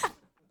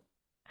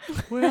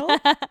 Well,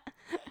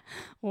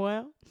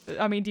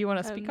 I mean, do you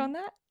want to speak on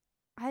that?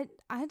 I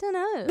don't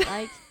know.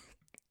 Like,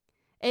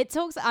 it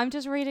talks. I'm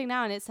just reading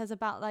now, and it says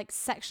about like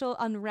sexual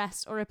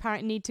unrest or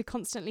apparent need to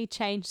constantly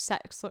change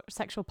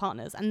sexual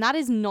partners, and that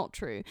is not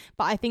true.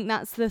 But I think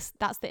that's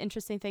the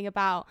interesting thing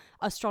about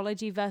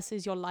astrology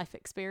versus your life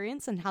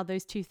experience, and how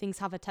those two things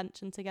have a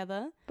tension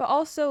together. But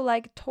also,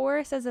 like,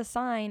 Taurus as a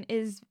sign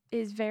is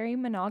very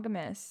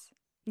monogamous.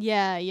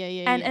 Yeah.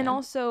 And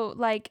also,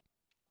 like,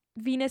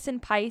 Venus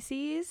in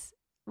Pisces,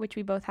 which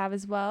we both have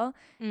as well,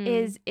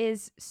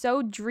 is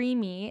so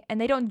dreamy, and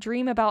they don't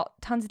dream about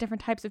tons of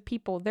different types of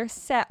people. They're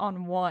set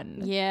on one.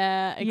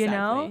 Yeah, exactly. You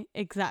know?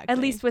 Exactly. At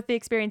least with the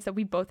experience that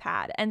we both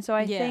had. And so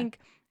I think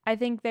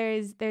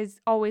there's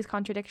always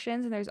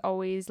contradictions, and there's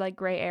always like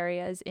gray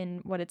areas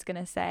in what it's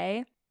gonna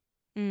say.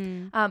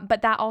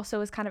 But that also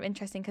is kind of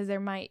interesting, because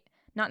there might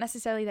not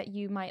necessarily that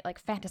you might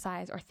like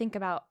fantasize or think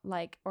about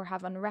like, or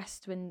have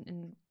unrest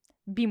and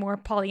be more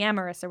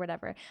polyamorous or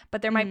whatever,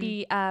 but there might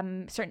be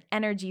certain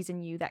energies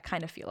in you that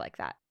kind of feel like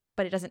that,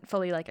 but it doesn't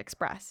fully like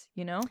express,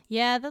 you know?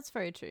 Yeah, that's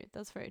very true.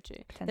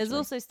 There's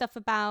also stuff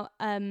about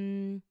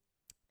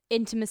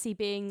intimacy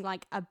being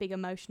like a big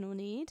emotional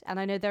need, and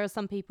I know there are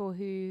some people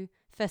who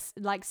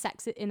like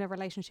sex in a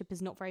relationship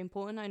is not very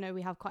important. I know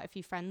we have quite a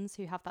few friends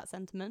who have that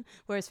sentiment,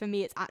 whereas for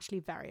me it's actually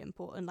very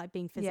important, like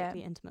being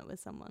physically intimate with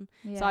someone.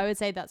 So I would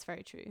say that's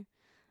very true.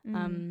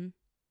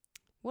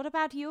 What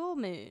about your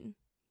moon?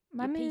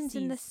 My moon's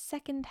in the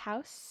 2nd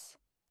house.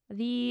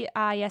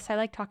 Yes, I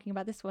like talking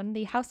about this one.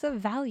 The house of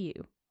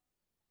value.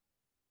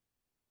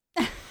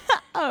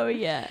 Oh,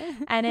 yeah.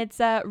 And it's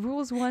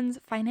rules one's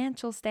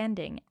financial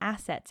standing,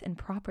 assets, and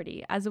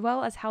property, as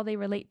well as how they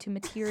relate to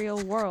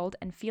material world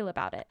and feel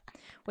about it.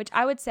 Which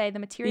I would say the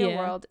material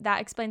world, that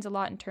explains a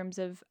lot in terms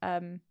of,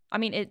 I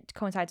mean, it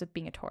coincides with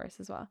being a Taurus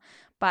as well.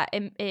 But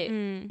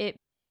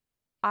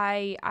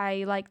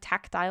I like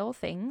tactile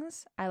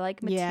things. I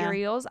like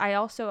materials.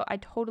 I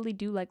totally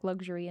do like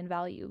luxury and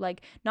value.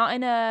 Like not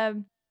in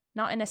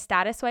a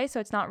status way, so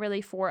it's not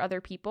really for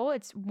other people.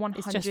 It's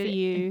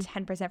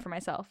 110% for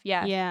myself.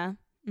 Yeah. Yeah.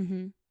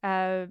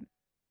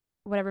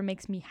 whatever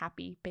makes me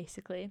happy,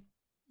 basically.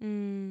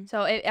 Mm.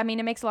 So it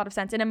makes a lot of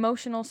sense. And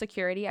emotional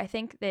security, I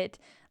think that,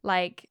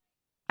 like,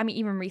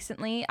 even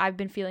recently I've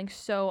been feeling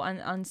so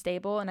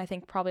unstable, and I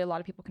think probably a lot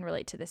of people can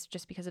relate to this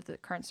just because of the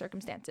current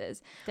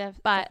circumstances.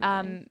 But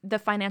Definitely. the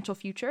financial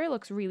future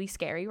looks really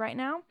scary right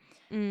now.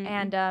 Mm.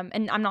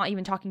 And I'm not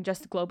even talking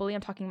just globally.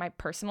 I'm talking my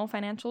personal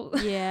financial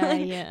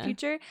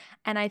future.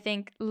 And I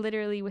think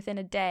literally within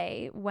a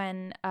day,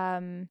 when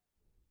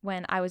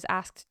I was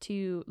asked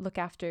to look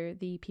after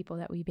the people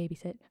that we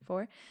babysit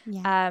for,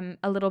 a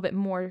little bit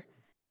more,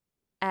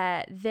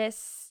 that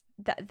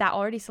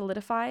already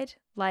solidified,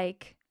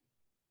 like,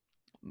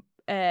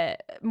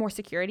 more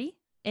security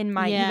in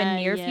my even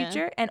near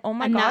future. And oh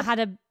my God, that had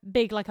a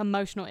big, like,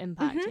 emotional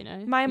impact, you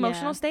know? My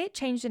emotional state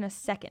changed in a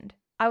second.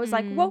 I was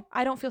like, whoa,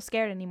 I don't feel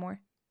scared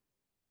anymore.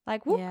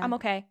 Like, whoop, I'm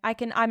okay.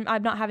 I'm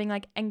not having,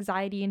 like,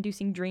 anxiety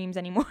inducing dreams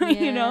anymore,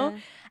 you know?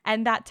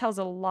 And that tells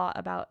a lot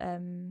about,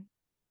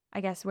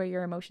 I guess, where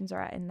your emotions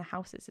are at in the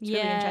houses. It's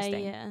really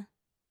interesting.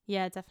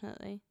 Yeah,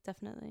 definitely.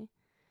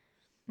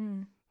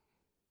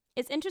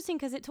 It's interesting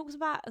because it talks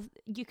about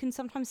you can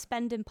sometimes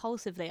spend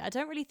impulsively. I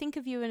don't really think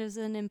of you as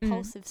an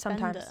impulsive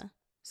spender.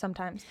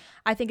 Sometimes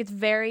I think it's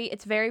very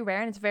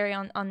rare, and it's very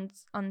on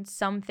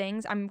some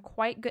things. I'm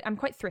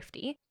quite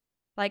thrifty.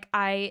 Like,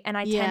 I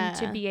tend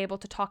to be able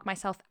to talk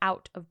myself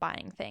out of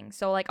buying things.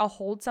 So, like, I'll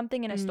hold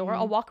something in a store.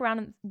 I'll walk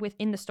around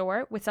in the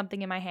store with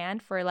something in my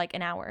hand for, like,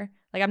 an hour.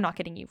 Like, I'm not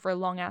kidding you, for a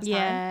long ass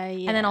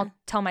time. And then I'll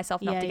tell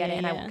myself not to get it,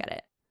 and I won't get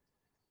it.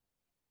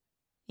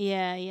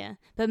 Yeah.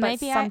 But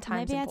maybe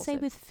I'd say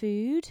with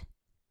food.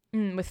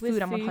 With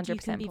food, I'm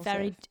 100%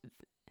 impulsive.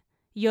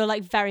 You're,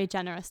 like, very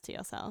generous to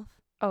yourself.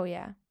 Oh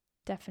yeah,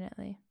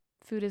 definitely.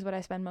 Food is what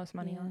I spend most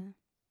money on.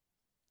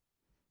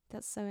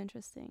 That's so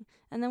interesting.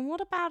 And then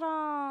what about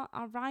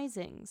our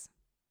risings?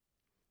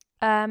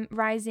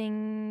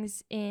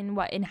 Risings in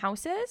what? In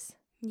houses?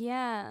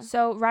 Yeah.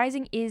 So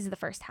rising is the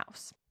first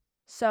house.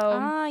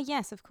 So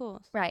yes, of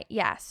course. Right,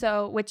 yeah.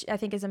 So, which I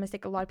think is a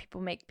mistake a lot of people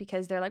make,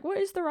 because they're like, what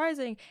is the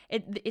rising?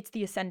 It's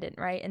the ascendant,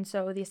 right? And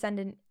so the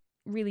ascendant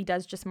really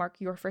does just mark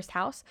your first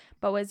house.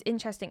 But what's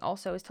interesting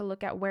also is to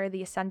look at where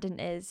the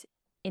ascendant is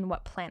in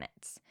what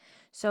planets.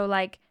 So,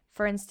 like,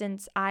 for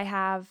instance, I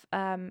have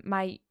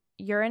my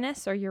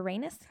Uranus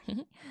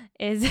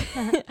is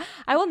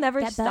I will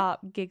never stop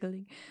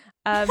giggling.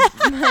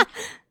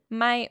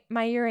 My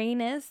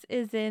Uranus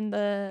is in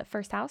the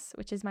first house,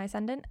 which is my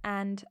ascendant,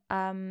 and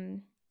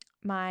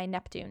my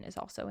Neptune is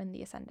also in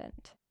the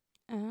ascendant.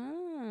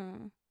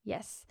 Oh.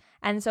 Yes.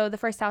 And so the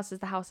first house is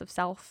the house of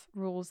self,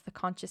 rules the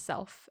conscious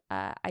self,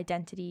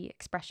 identity,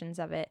 expressions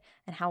of it,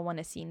 and how one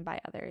is seen by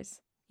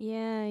others.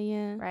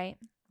 Yeah. Right?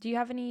 Do you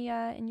have any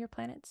in your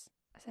planets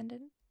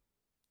ascendant?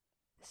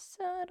 The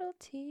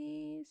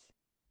subtleties,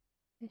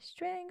 they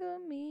strangle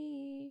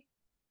me.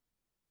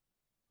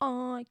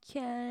 I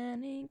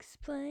can't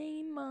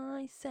explain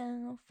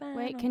myself.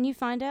 Wait, can you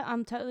find it?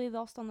 I'm totally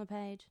lost on the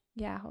page.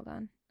 Yeah, hold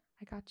on.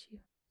 I got you.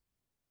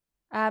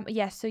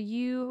 Yes, so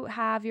you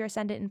have your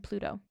ascendant in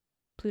Pluto.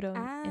 Pluto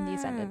in the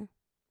ascendant.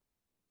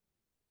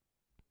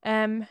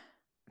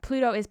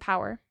 Pluto is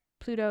power.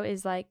 Pluto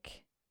is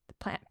like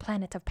the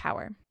planet of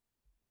power.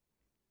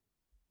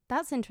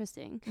 That's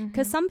interesting.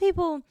 Because some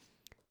people,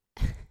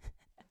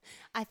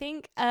 I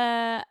think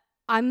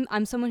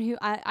I'm someone who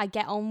I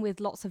get on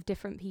with lots of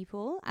different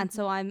people, and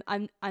so I'm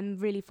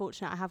really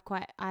fortunate.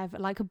 I have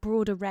like a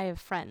broad array of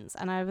friends,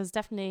 and I was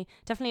definitely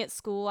at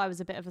school I was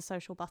a bit of a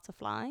social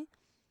butterfly.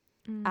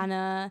 And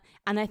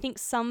I think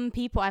some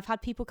people, I've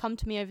had people come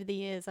to me over the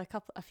years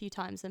a few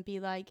times and be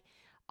like,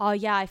 oh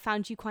yeah, I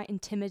found you quite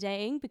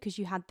intimidating because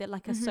you had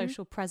a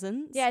social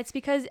presence. Yeah, it's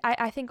because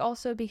I think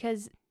also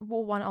because,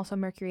 well, one, also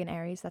Mercury in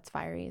Aries, that's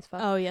fiery as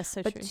fuck. Oh yes,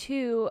 so but true.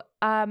 Two,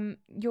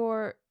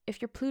 if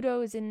your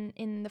Pluto is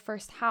in the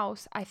first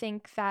house, I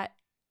think that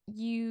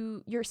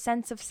your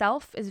sense of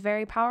self is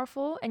very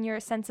powerful, and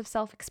your sense of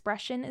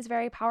self-expression is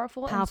very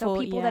powerful. And so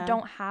people that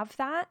don't have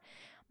that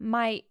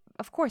might,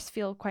 of course,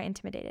 feel quite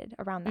intimidated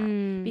around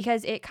that,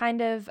 because it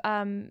kind of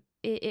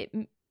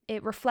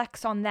it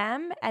reflects on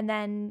them, and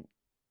then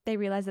they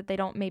realize that they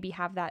don't maybe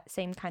have that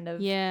same kind of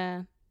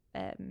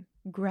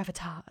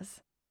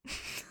gravitas.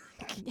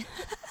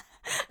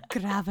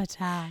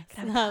 Gravitas.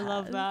 I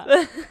love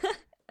that.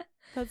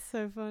 That's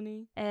so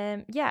funny.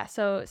 Yeah,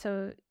 so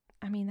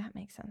I mean, that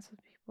makes sense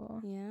with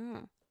people.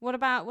 Yeah. What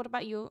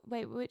about your,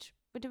 wait,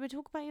 did we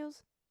talk about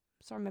yours?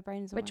 Sorry, my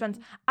brain is Which ones?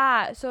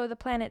 So the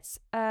planets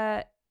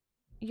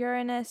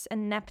Uranus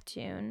and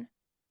Neptune.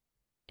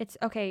 It's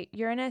okay,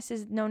 Uranus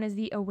is known as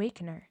the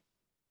awakener.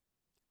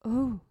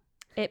 Oh.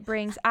 It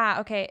brings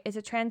it's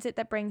a transit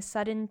that brings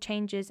sudden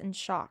changes and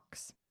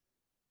shocks.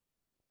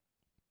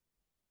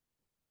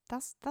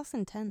 That's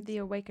intense. The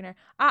awakener.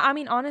 I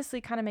mean,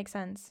 honestly, kind of makes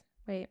sense.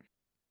 Wait.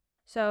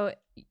 So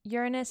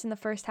Uranus in the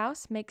first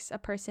house makes a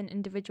person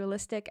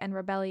individualistic and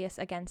rebellious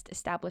against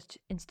established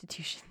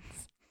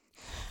institutions.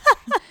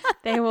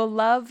 They will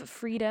love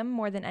freedom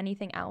more than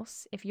anything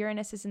else. If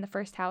Uranus is in the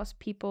first house,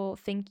 people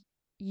think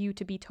you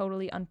to be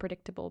totally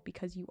unpredictable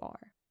because you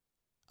are.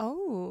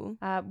 Oh.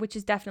 which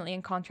is definitely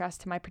in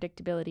contrast to my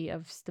predictability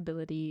of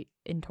stability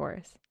in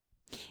Taurus.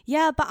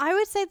 Yeah, but I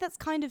would say that's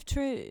kind of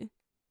true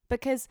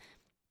because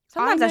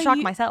Sometimes I shock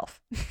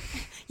myself.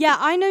 Yeah,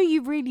 I know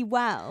you really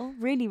well,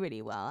 really,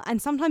 really well. And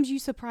sometimes you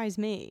surprise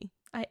me.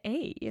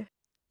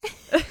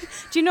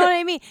 Do Do you know what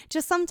I mean?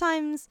 Just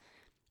sometimes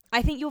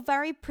I think you're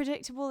very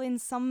predictable in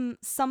some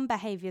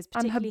behaviors,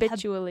 I'm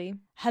particularly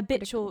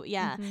habitual.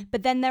 Yeah. Mm-hmm.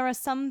 But then there are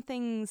some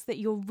things that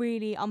you're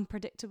really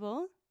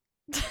unpredictable.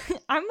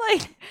 I'm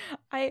like,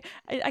 I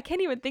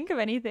can't even think of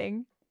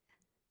anything.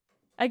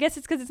 I guess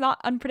it's because it's not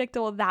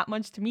unpredictable that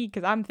much to me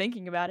because I'm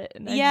thinking about it.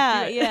 And I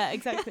just do it. Yeah,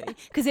 exactly.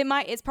 Because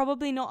it's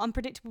probably not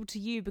unpredictable to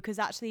you because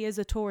actually as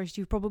a tourist,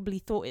 you've probably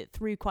thought it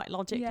through quite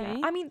logically. Yeah.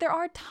 I mean, there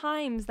are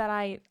times that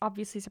I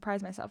obviously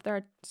surprise myself. There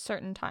are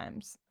certain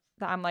times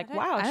that I'm like,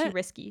 wow, she's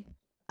risky.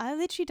 I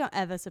literally don't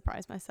ever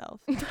surprise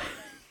myself.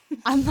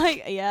 I'm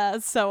like, yeah,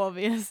 it's so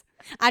obvious.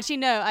 Actually,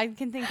 no, I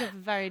can think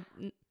of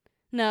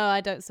No,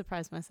 I don't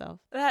surprise myself.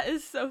 That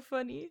is so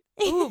funny.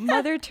 Ooh,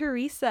 Mother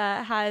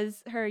Teresa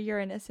has her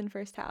Uranus in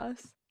first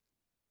house.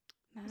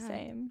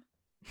 Same.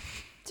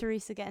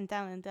 Teresa getting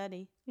down and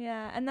dirty.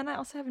 Yeah, and then I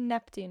also have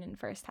Neptune in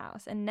first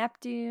house. And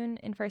Neptune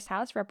in first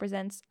house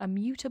represents a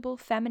mutable,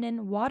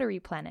 feminine, watery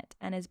planet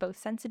and is both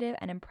sensitive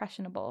and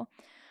impressionable.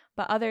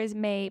 But others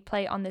may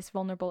play on this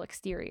vulnerable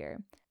exterior.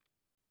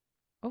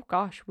 Oh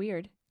gosh,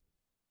 weird.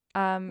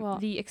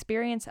 The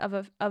experience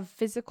of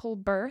physical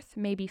birth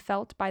may be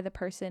felt by the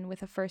person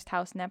with a first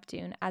house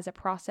Neptune as a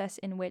process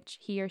in which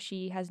he or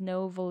she has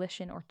no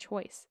volition or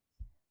choice.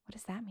 What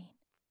does that mean?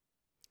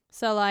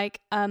 So like,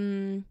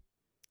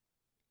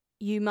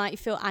 you might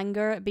feel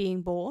anger at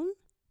being born.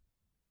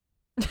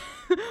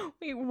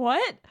 Wait,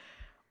 what?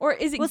 Or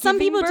is it well, some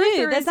people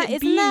do. There's that,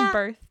 being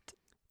birthed?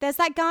 There's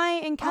that guy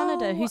in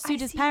Canada who sued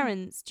his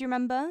parents. Do you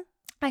remember?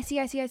 I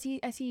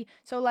see.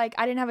 So like,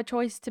 I didn't have a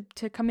choice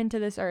to come into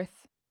this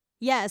earth.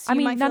 Yes, I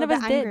mean, might none feel of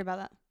us angry did. about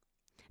that.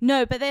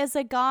 No, but there's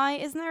a guy.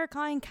 Isn't there a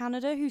guy in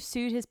Canada who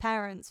sued his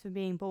parents for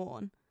being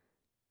born?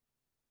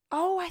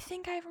 Oh, I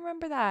think I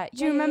remember that.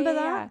 Do you remember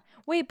that? Yeah.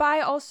 Wait, but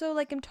I also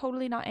like am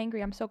totally not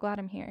angry. I'm so glad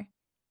I'm here.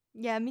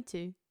 Yeah, me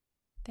too.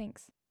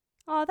 Thanks.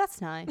 Oh, that's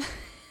nice.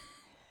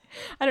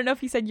 I don't know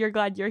if you said you're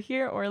glad you're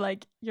here or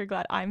like you're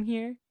glad I'm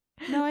here.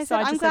 No, I said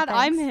I'm glad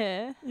I'm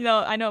here. No,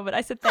 I know, but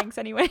I said thanks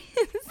anyway.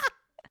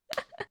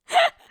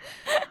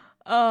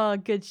 Oh,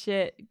 good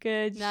shit.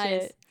 Good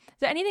shit.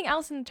 Is there anything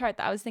else in the chart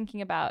that I was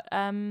thinking about?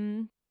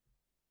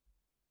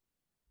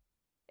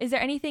 Is there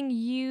anything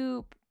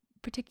you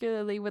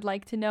particularly would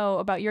like to know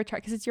about your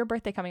chart? Because it's your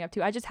birthday coming up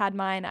too. I just had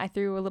mine. I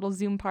threw a little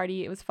Zoom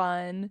party. It was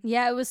fun.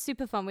 Yeah, it was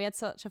super fun. We had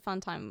such a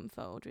fun time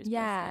for Audrey's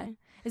birthday.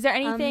 Is there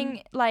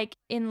anything like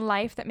in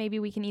life that maybe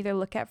we can either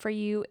look at for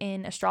you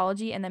in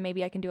astrology and then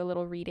maybe I can do a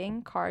little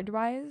reading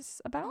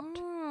card-wise about?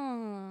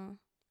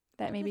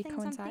 That maybe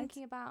coincides? I'm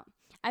thinking about.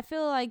 I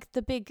feel like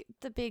the big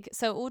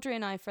so Audrey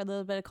and I, for a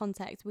little bit of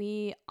context,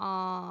 we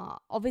are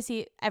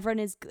obviously everyone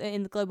is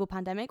in the global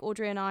pandemic.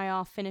 Audrey and I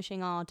are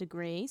finishing our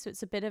degree, so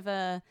it's a bit of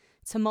a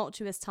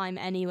tumultuous time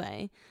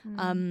anyway.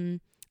 And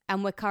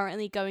we're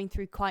currently going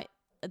through quite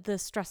the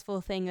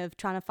stressful thing of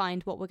trying to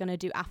find what we're going to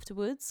do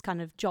afterwards,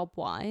 kind of job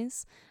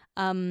wise.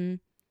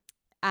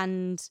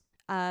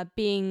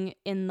 Being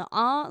in the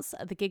arts,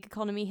 the gig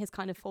economy has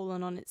kind of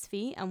fallen on its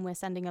feet, and we're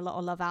sending a lot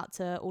of love out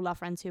to all our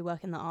friends who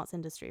work in the arts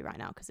industry right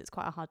now because it's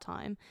quite a hard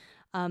time.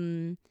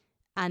 And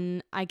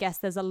I guess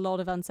there's a lot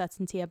of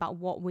uncertainty about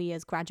what we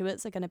as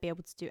graduates are going to be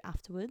able to do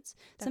afterwards.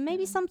 Definitely. So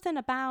maybe something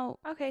about...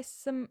 Okay,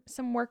 some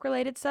work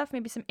related stuff,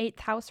 maybe some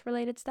 8th house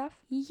related stuff.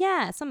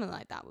 Yeah, something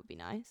like that would be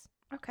nice.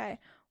 Okay,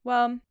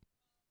 well,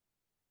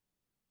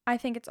 I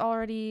think it's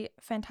already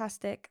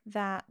fantastic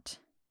that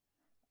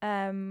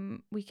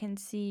we can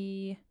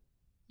see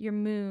your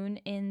moon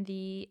in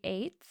the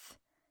 8th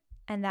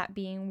and that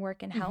being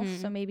work and health.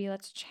 So maybe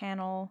let's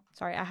channel,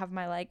 sorry, I have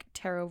my like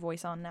tarot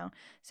voice on now.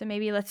 So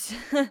maybe let's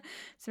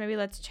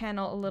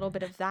channel a little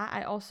bit of that.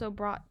 I also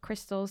brought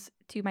crystals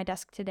to my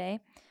desk today.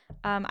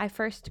 I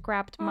first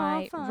grabbed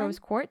my rose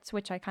quartz,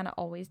 which I kind of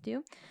always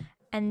do.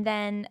 And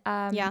then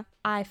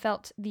I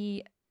felt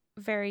the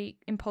very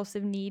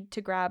impulsive need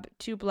to grab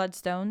 2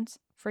 bloodstones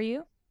for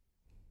you.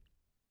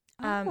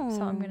 So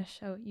I'm going to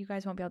show, you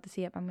guys won't be able to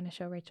see it, but I'm going to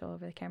show Rachel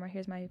over the camera.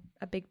 Here's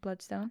a big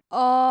bloodstone.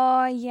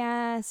 Oh,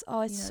 yes. Oh,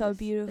 it's so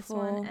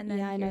beautiful. This one. And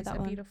then I know here's that a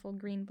one. Beautiful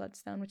green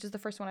bloodstone, which is the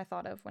first one I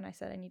thought of when I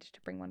said I needed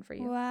to bring one for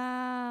you.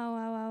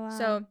 Wow.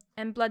 So,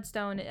 and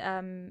bloodstone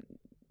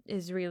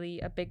is really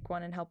a big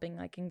one in helping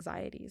like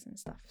anxieties and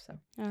stuff. So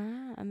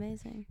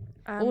amazing.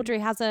 Audrey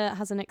has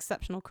an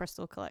exceptional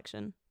crystal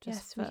collection.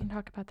 Yes, we can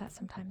talk about that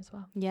sometime as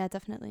well. Yeah,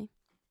 definitely.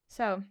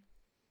 So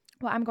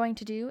what I'm going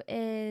to do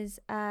is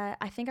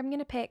I think I'm going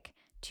to pick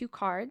 2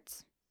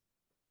 cards.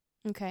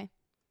 Okay.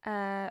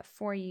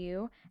 For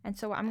you. And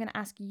so what I'm going to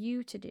ask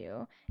you to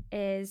do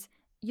is,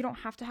 you don't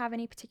have to have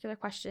any particular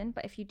question,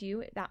 but if you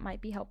do, that might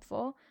be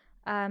helpful.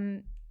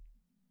 Some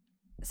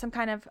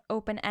kind of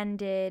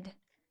open-ended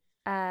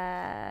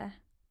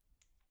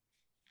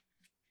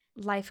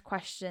life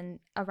question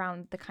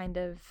around the kind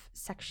of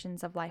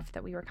sections of life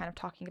that we were kind of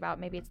talking about.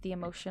 Maybe it's the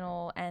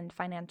emotional and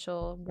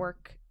financial,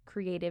 work,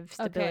 creative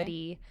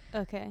stability.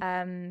 Okay.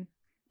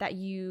 That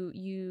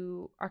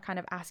you are kind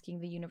of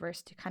asking the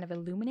universe to kind of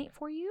illuminate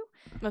for you.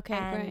 Okay,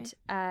 and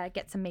great.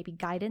 Get some maybe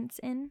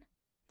guidance in.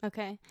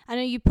 Okay. And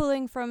are you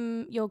pulling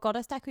from your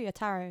goddess deck or your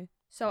tarot?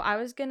 So I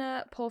was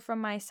gonna pull from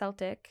my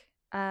Celtic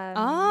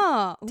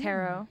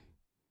tarot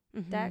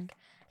deck,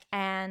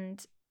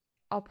 and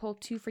I'll pull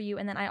 2 for you,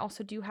 and then I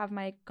also do have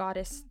my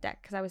goddess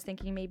deck because I was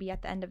thinking maybe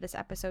at the end of this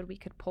episode we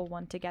could pull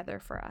one together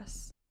for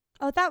us.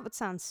 Oh, that would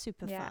sound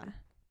super fun.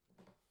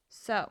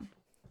 So,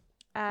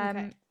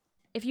 Okay.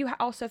 if you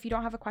if you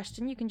don't have a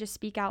question, you can just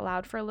speak out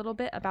loud for a little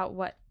bit about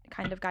what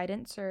kind of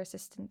guidance or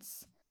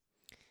assistance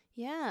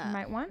you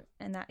might want,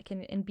 and that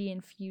can be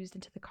infused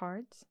into the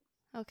cards.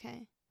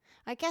 Okay.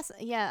 I guess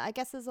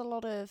there's a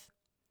lot of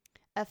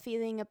a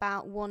feeling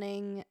about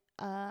wanting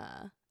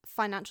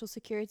financial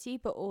security,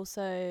 but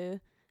also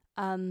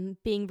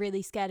being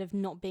really scared of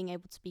not being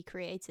able to be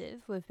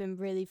creative. We've been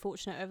really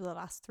fortunate over the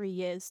last 3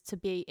 years to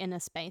be in a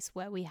space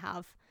where we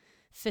have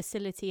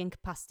facility and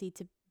capacity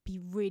to be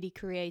really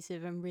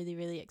creative and really,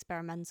 really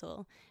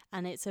experimental.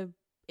 And it's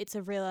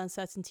a real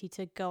uncertainty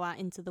to go out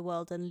into the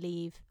world and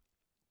leave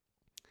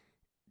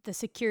the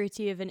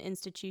security of an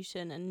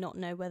institution and not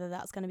know whether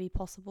that's going to be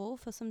possible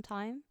for some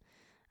time.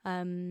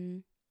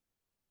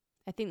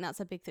 I think that's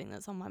a big thing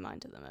that's on my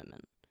mind at the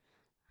moment.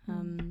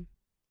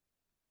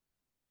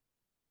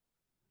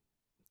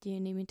 Do you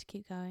need me to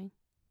keep going?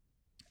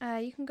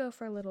 You can go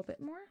for a little bit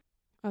more.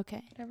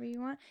 Okay. Whatever you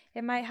want.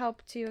 It might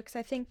help too, because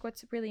I think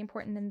what's really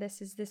important in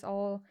this is this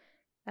all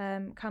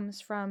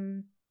comes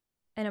from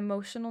an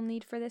emotional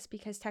need for this,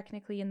 because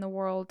technically in the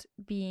world,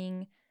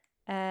 being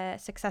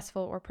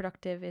successful or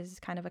productive is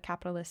kind of a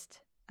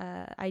capitalist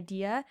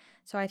idea.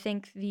 So I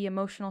think the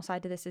emotional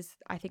side to this is,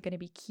 I think, going to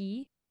be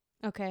key.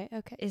 Okay.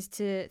 Is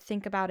to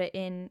think about it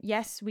in,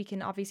 yes, we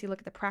can obviously look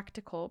at the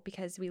practical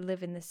because we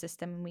live in this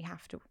system and we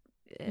have to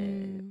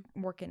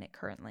work in it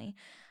currently.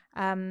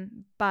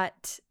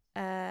 But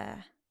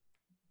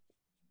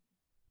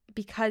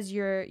because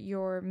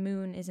your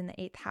moon is in the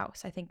 8th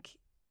house, I think,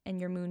 and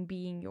your moon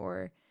being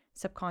your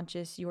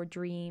subconscious, your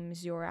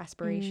dreams, your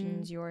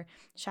aspirations, your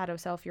shadow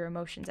self, your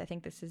emotions, I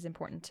think this is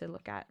important to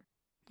look at.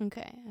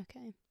 Okay.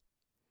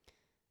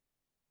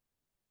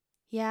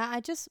 Yeah, I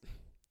just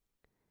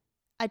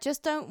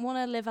don't want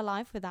to live a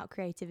life without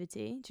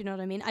creativity. Do you know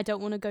what I mean? I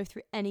don't want to go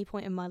through any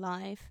point in my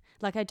life.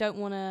 Like, I don't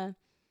want to.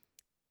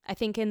 I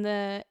think in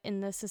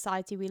the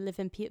society we live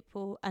in,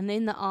 people, and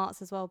in the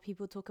arts as well,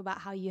 people talk about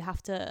how you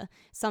have to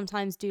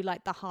sometimes do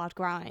like the hard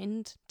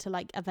grind to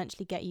like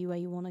eventually get you where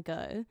you want to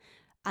go,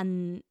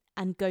 and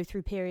go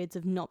through periods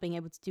of not being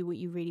able to do what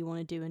you really want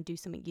to do and do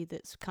something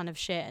that's kind of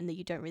shit and that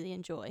you don't really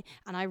enjoy.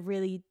 And I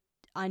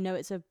know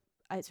it's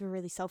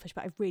really selfish,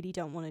 but I really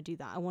don't want to do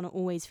that. I want to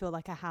always feel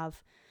like I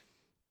have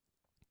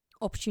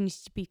opportunity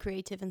to be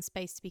creative and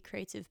space to be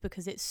creative,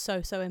 because it's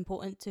so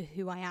important to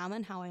who I am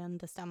and how I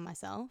understand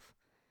myself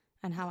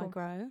and how I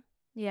grow.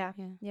 Yeah.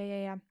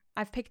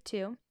 I've picked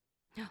 2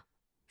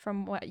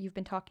 from what you've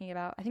been talking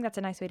about. I think that's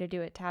a nice way to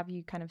do it, to have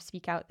you kind of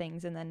speak out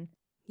things and then.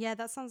 Yeah,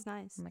 that sounds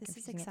nice. This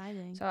is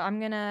exciting. So I'm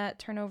going to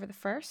turn over the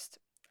first.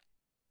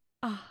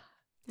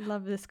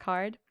 Love this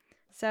card.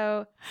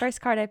 So first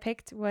card I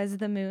picked was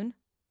the moon.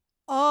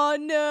 Oh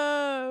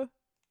no.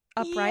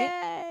 Upright.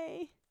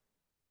 Yay.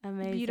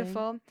 Amazing.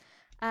 Beautiful.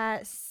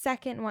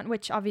 Second one,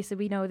 which obviously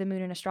we know the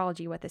moon in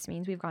astrology, what this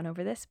means. We've gone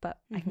over this, but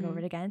I can go over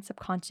it again.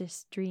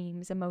 Subconscious,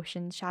 dreams,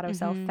 emotions, shadow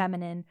self,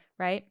 feminine,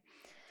 right?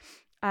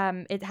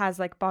 It has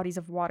like bodies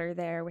of water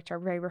there, which are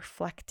very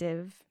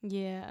reflective.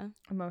 Yeah.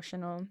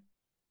 Emotional.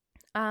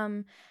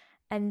 And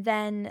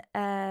then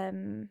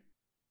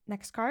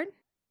next card.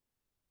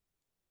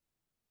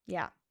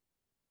 Yeah.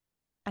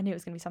 I knew it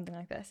was going to be something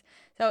like this.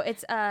 So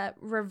it's a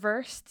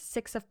reversed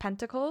 6 of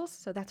Pentacles.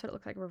 So that's what it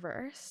looks like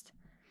reversed.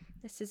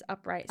 This is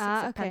upright 6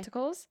 of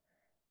Pentacles.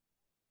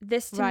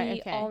 This to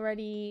me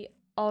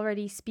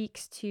already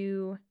speaks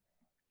to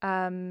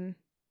so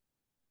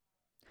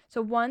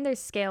one, there's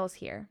scales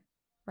here,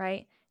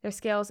 right? There's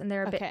scales and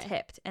they're a bit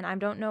tipped, and I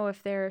don't know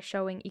if they're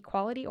showing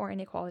equality or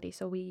inequality,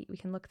 so we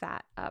can look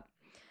that up.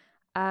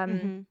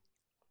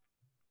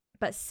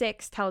 But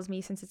 6 tells me,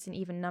 since it's an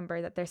even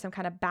number, that there's some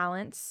kind of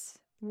balance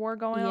war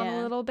going on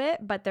a little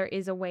bit, but there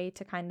is a way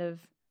to kind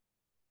of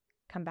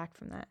come back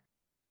from that.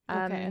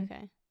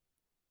 Okay.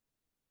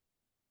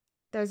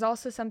 There's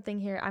also something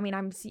here. I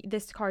mean,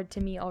 this card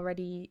to me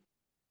already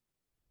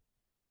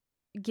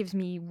gives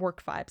me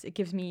work vibes. It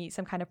gives me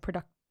some kind of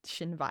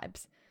production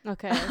vibes.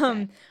 Okay.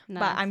 Nice.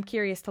 But I'm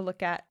curious to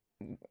look at.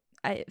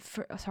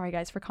 Sorry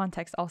guys, for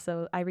context,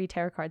 also I read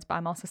tarot cards, but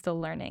I'm also still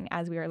learning,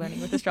 as we are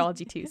learning with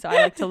astrology too. So I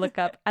like to look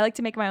up. I like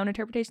to make my own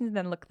interpretations and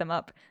then look them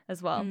up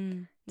as well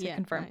to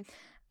confirm.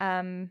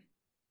 Nice.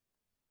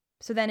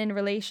 So then, in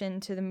relation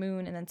to the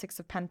moon and then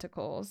 6 of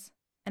Pentacles.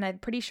 And I'm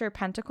pretty sure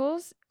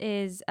Pentacles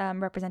is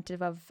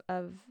representative of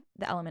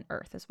the element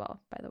Earth as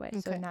well, by the way. Okay.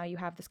 So now you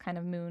have this kind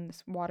of moon,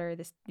 this water,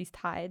 these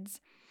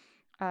tides.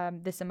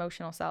 this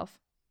emotional self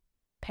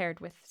paired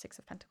with Six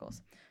of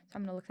Pentacles. So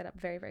I'm going to look that up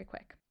very, very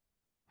quick.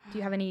 Do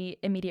you have any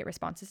immediate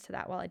responses to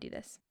that while I do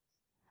this?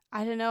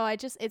 I don't know.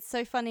 It's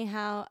so funny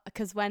how,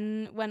 because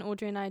when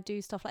Audrey and I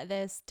do stuff like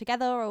this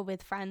together or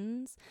with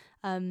friends,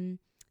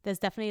 there's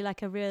definitely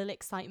like a real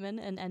excitement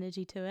and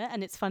energy to it.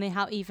 And it's funny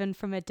how even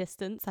from a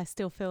distance, I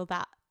still feel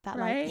that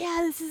Right? like, yeah,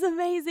 this is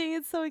amazing.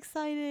 It's so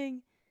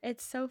exciting.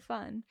 It's so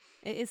fun.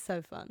 It is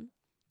so fun.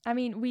 I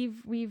mean,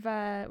 we've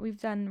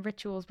done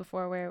rituals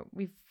before where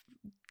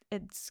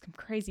some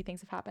crazy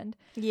things have happened.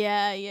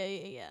 Yeah.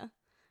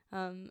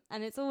 And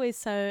it's always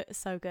so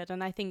good.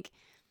 And I think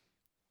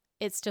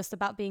it's just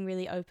about being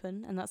really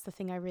open, and that's the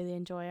thing I really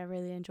enjoy. I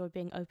really enjoy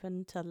being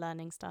open to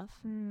learning stuff.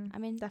 I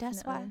mean,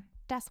 Definitely.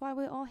 that's why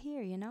we're all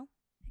here, you know?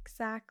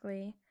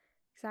 Exactly.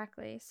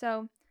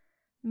 So,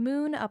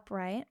 moon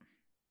upright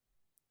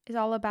is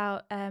all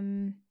about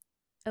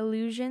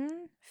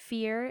illusion,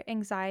 fear,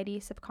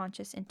 anxiety,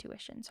 subconscious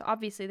intuition. So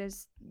obviously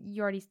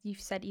you've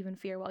said even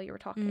fear while you were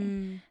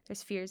talking.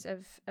 There's fears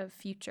of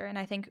future, and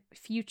I think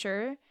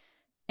future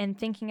and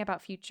thinking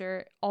about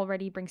future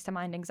already brings to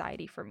mind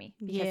anxiety for me,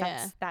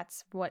 because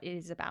that's what it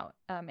is about,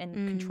 and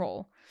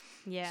control.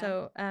 Yeah.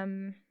 So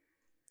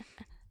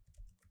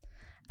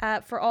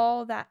for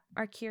all that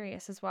are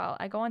curious as well,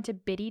 I go on to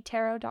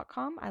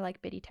biddytarot.com. I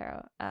like Biddy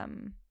Tarot.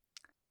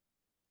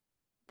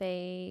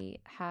 They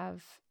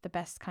have the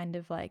best kind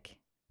of like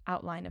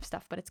outline of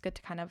stuff, but it's good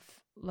to kind of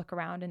look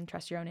around and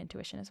trust your own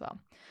intuition as well.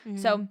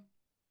 So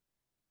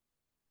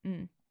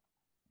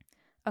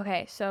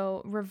okay,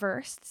 so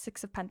reversed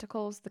Six of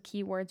Pentacles, the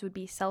key words would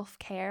be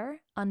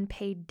self-care,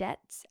 unpaid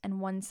debts, and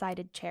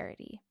one-sided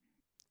charity.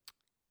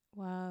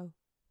 Wow.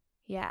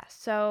 Yeah,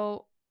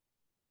 so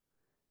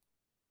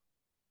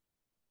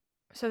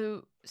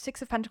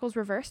Six of Pentacles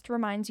reversed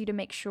reminds you to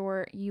make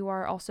sure you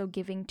are also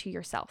giving to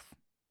yourself,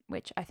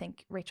 which I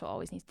think Rachel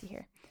always needs to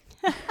hear.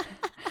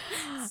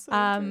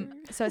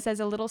 So it says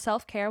a little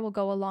self-care will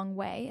go a long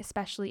way,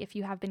 especially if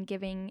you have been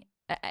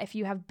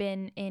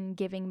in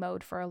giving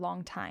mode for a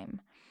long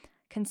time.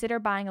 Consider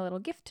buying a little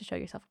gift to show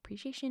yourself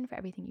appreciation for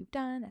everything you've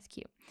done. That's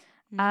cute.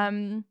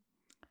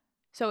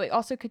 So it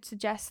also could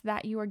suggest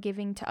that you are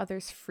giving to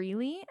others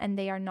freely and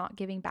they are not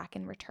giving back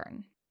in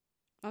return.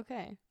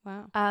 Okay.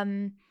 Wow.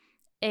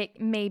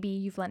 It maybe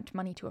you've lent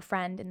money to a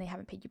friend and they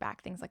haven't paid you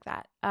back, things like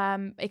that.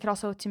 It could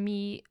also, to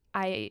me,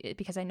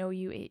 because I know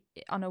you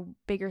on a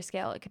bigger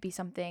scale, it could be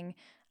something.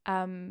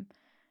 Clearly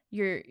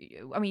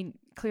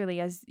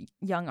as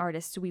young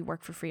artists, we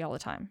work for free all the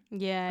time.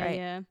 Yeah. Right?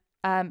 Yeah.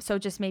 So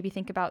just maybe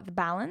think about the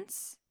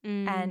balance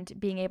and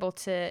being able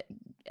to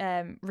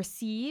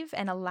receive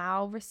and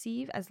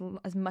receive as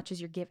much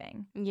as you're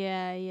giving.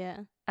 Yeah. Yeah.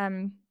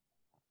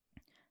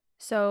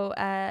 So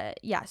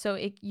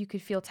you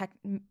could feel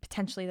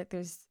potentially that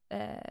there's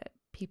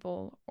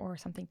people or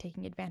something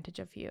taking advantage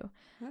of you.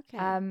 Okay.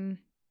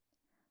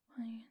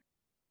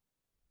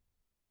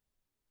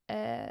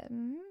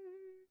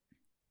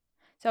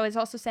 So it's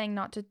also saying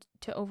not to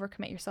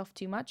overcommit yourself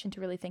too much and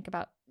to really think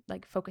about,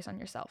 like, focus on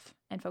yourself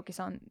and focus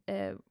on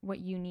what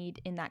you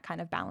need in that kind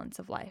of balance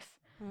of life.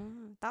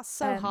 That's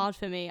so hard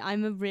for me.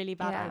 I'm a really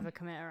bad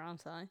overcommitter,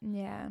 aren't I?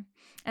 Yeah.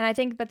 And I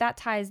think, but that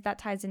ties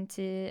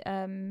into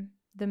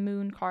the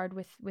moon card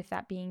with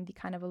that being the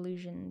kind of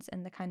illusions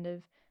and the kind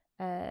of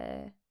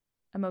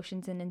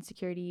emotions and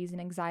insecurities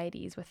and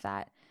anxieties with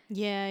that.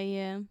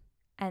 Yeah.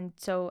 And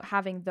so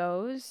having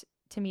those,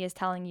 to me, is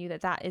telling you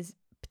that is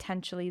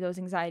potentially those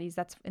anxieties,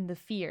 that's in the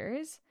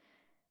fears,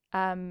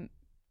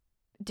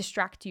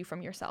 distract you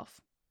from yourself.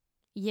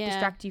 Yeah.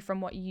 Distract you from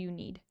what you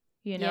need,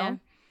 you know?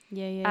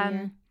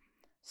 Yeah.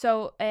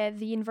 So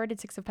the inverted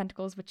Six of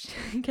Pentacles, which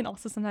can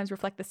also sometimes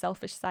reflect the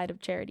selfish side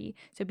of charity.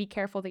 So be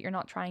careful that you're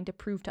not trying to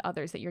prove to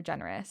others that you're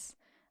generous,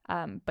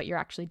 but you're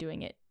actually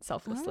doing it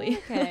selflessly.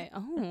 Okay.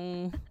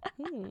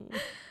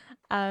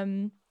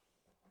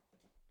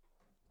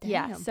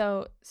 Yeah.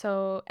 So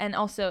and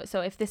also,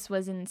 so if this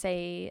was in,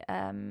 say,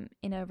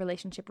 in a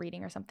relationship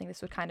reading or something,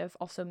 this would kind of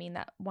also mean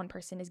that one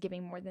person is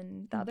giving more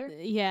than the other.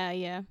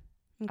 Yeah.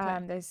 Okay.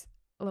 There's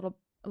a little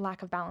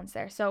lack of balance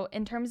there. So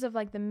in terms of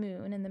like the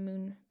moon and the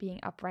moon being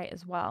upright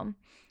as well,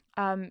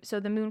 so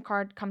the moon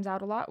card comes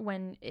out a lot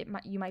when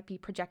you might be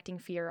projecting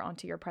fear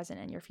onto your present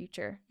and your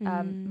future,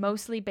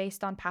 mostly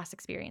based on past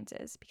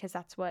experiences, because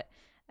that's what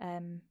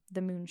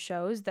the moon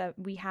shows, that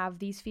we have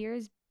these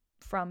fears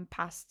from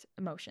past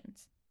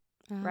emotions,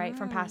 right,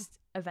 from past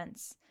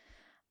events.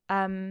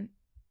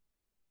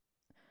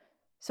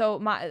 So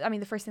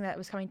the first thing that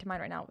was coming to mind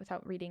right now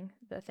without reading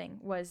the thing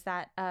was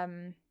that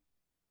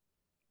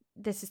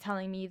this is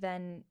telling me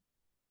then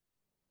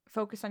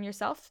focus on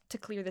yourself to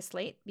clear the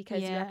slate,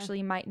 because you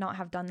actually might not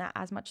have done that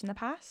as much in the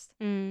past.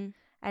 And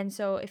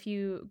so if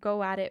you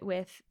go at it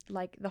with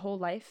like the whole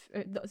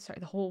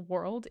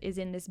world is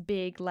in this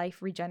big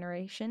life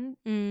regeneration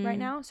right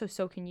now,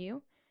 so can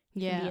you.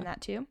 You can be in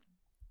that too.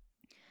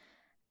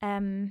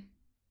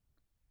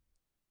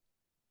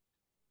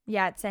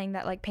 It's saying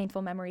that like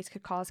painful memories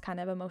could cause kind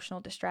of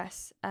emotional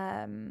distress.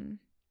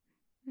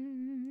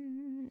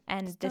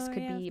 And this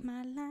could Story be of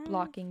my life.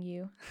 blocking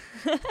you.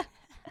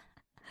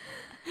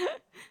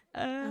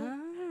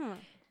 Ah.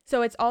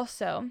 So it's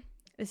also,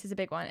 this is a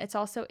big one, it's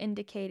also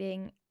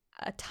indicating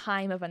a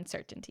time of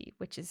uncertainty,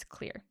 which is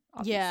clear,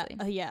 obviously.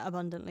 Yeah,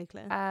 abundantly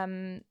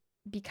clear.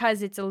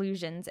 Because it's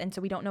illusions, and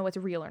so we don't know what's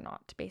real or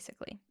not,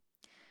 basically.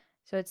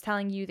 So it's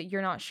telling you that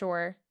you're not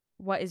sure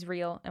what is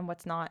real and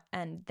what's not,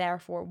 and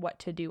therefore what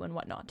to do and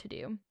what not to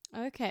do.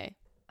 Okay.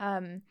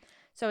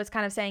 So it's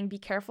kind of saying be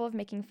careful of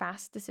making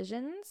fast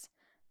decisions,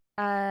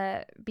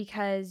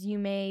 because you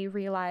may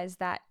realize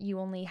that you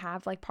only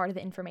have like part of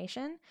the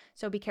information.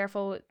 So be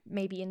careful,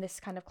 maybe in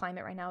this kind of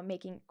climate right now,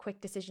 making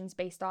quick decisions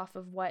based off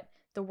of what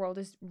the world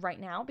is right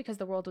now, because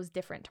the world was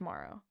different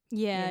tomorrow.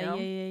 Yeah, you know?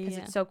 yeah. Because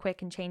it's so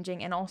quick and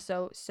changing, and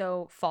also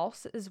so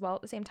false as well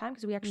at the same time,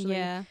 because we actually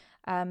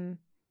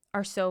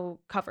are so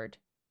covered.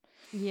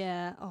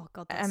 Yeah. Oh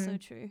God, that's so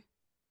true.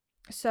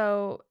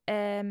 So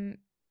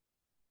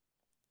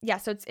yeah,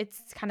 so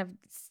it's kind of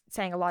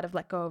saying a lot of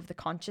let go of the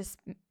conscious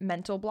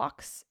mental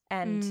blocks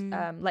and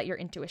let your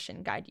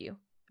intuition guide you,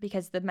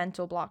 because the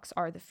mental blocks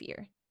are the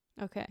fear.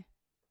 Okay.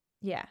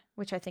 Yeah,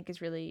 which I think is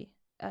really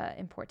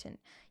important.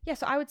 Yeah,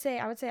 so I would say,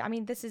 I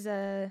mean, this is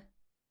a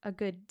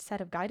good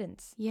set of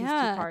guidance. Yeah,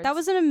 these 2 cards. that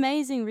was an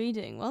amazing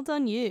reading. Well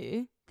done,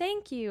 you.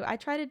 Thank you. I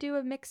try to do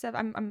a mix of,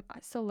 I'm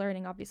still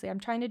learning, obviously. I'm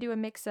trying to do a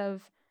mix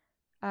of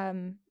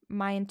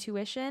my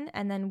intuition,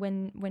 and then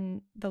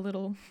when the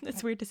little,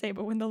 it's weird to say,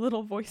 but when the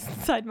little voice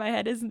inside my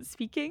head isn't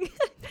speaking,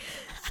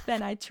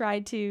 then I try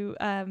to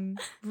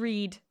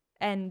read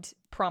and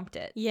prompt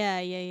it.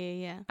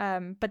 Yeah.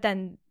 But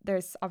then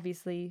there's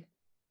obviously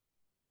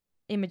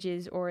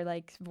images or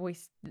like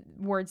voice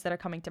words that are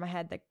coming to my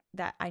head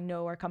that I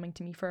know are coming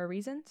to me for a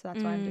reason, so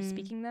that's why I'm just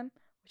speaking them,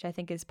 which I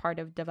think is part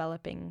of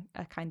developing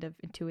a kind of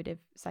intuitive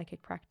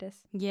psychic practice.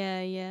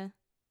 Yeah.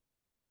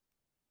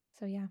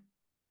 So yeah.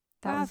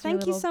 Wow,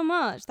 thank you so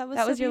much. That was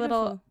your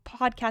beautiful. little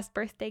podcast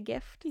birthday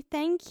gift.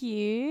 Thank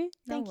you.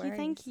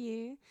 Thank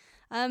you.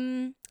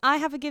 I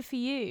have a gift for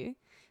you.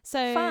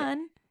 So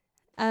Fun.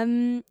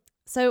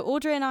 So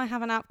Audrey and I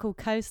have an app called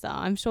CoStar.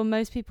 I'm sure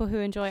most people who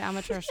enjoy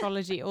amateur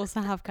astrology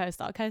also have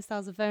CoStar. CoStar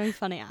is a very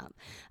funny app.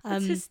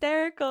 It's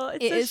hysterical.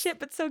 It's so shit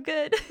but so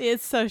good.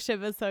 It's so shit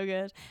but so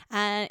good.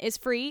 And it's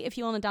free if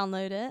you want to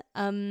download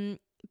it.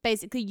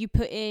 Basically you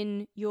put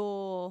in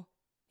your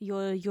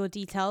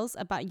details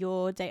about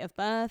your date of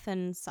birth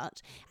and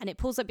such, and it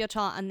pulls up your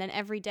chart, and then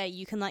every day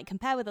you can like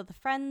compare with other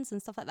friends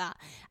and stuff like that,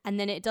 and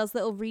then it does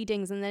little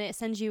readings, and then it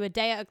sends you a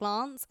day at a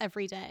glance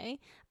every day.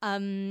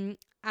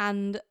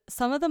 And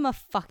some of them are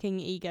fucking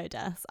ego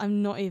deaths.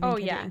 I'm not even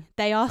kidding. Yeah.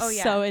 They are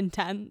so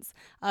intense.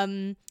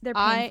 They're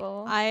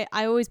painful. I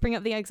always bring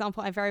up the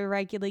example. I very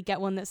regularly get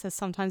one that says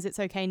sometimes it's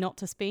okay not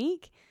to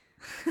speak.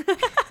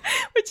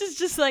 Which is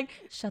just like,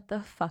 shut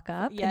the fuck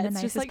up. Yeah, in the it's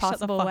nicest just like,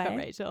 possible shut the fuck way.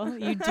 up, Rachel.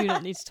 You do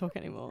not need to talk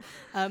anymore.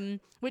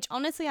 Which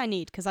honestly I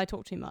need, because I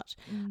talk too much.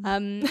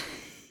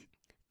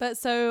 But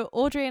so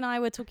Audrey and I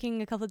were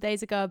talking a couple of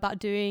days ago about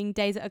doing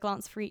days at a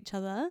glance for each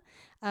other.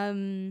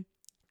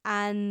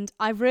 And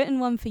I've written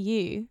one for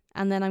you,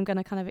 and then I'm going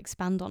to kind of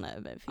expand on it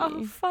a bit for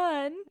you. Oh,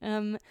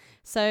 fun.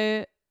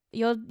 So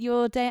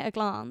your day at a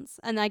glance,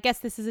 and I guess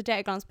this is a day at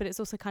a glance, but it's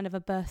also kind of a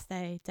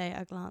birthday day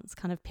at a glance,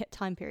 kind of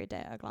time period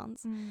day at a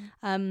glance.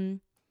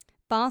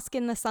 Bask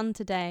in the sun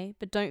today,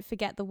 but don't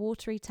forget the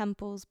watery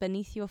temples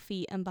beneath your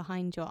feet and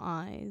behind your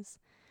eyes.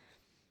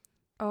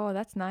 Oh,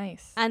 that's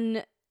nice.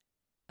 And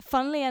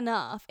funnily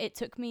enough, it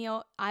took me,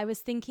 I was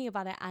thinking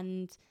about it,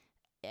 and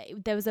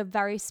there was a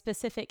very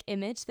specific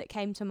image that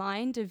came to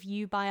mind of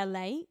you by a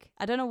lake.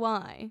 I don't know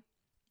why.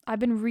 I've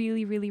been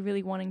really, really,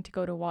 really wanting to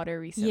go to water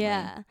recently.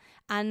 Yeah.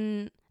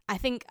 And I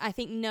think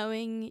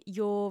knowing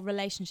your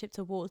relationship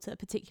to water,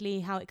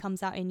 particularly how it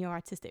comes out in your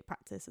artistic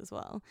practice as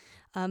well,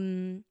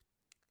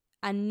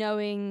 and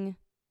knowing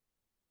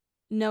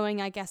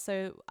I guess,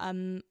 so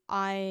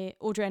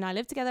Audrey and I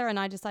lived together, and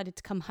I decided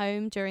to come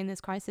home during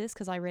this crisis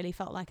because I really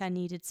felt like I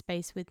needed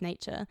space with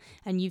nature,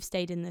 and you've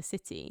stayed in the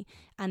city,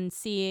 and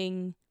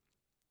seeing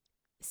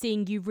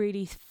you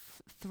really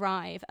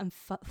thrive and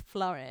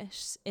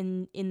flourish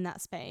in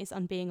that space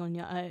and being on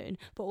your own,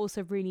 but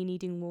also really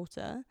needing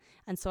water.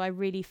 And so I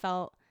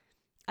felt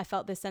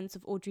this sense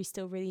of Audrey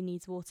still really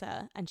needs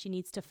water, and she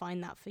needs to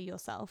find that for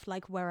yourself,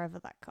 like wherever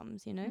that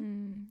comes, you know?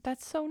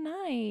 That's so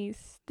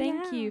nice.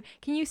 Thank you.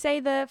 Can you say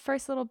the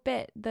first little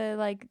bit,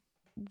 the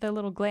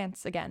little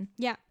glance again?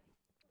 Yeah.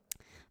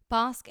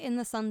 Bask in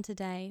the sun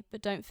today,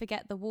 but don't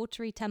forget the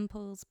watery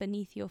temples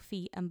beneath your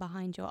feet and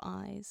behind your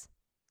eyes.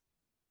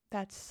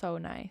 That's so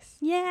nice.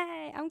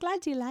 Yay! I'm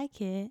glad you like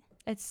it.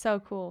 It's so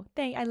cool.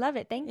 I love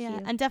it. Thank you.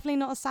 And definitely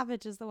not as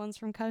savage as the ones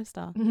from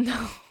CoStar.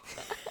 No.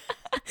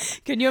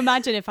 Can you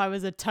imagine if I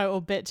was a total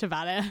bitch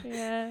about it?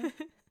 Yeah.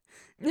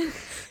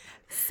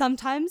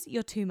 Sometimes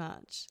you're too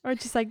much. Or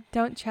just like,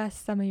 don't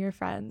trust some of your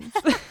friends.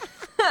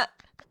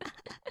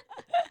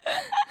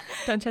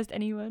 Don't trust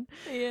anyone.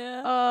 Yeah.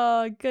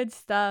 Yeah. Oh, good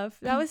stuff.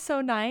 That was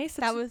so nice.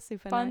 That was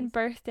super fun nice.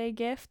 birthday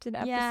gift and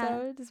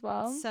episode as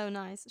well. So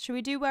nice. Should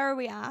we do Where Are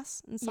We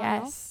Ass and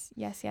sign off?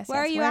 Yes. Where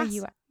are you at?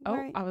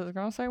 I was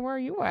gonna say where are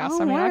you at?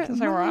 Oh, I mean, I can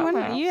say where I'm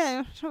at.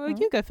 Yeah,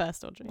 you go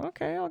first, Audrey.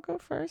 Okay, I'll go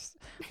first.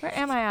 Where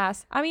am I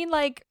at? I mean,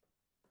 like,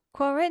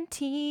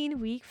 quarantine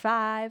week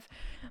 5.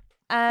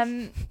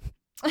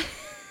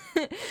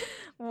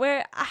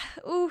 Where?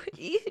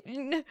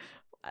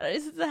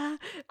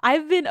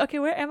 I've been okay.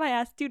 Where am I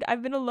at, dude?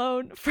 I've been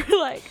alone for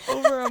like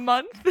over a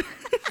month.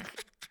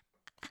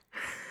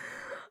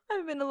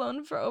 I've been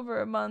alone for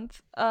over a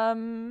month.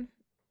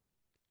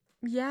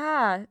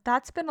 Yeah,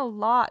 that's been a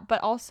lot,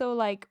 but also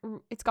like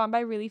it's gone by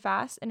really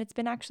fast, and it's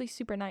been actually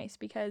super nice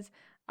because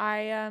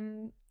I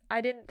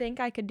didn't think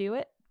I could do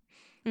it,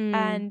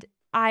 and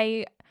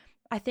I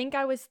think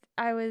I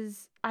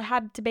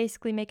had to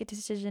basically make a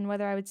decision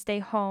whether I would stay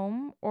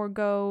home or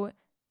go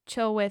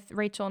chill with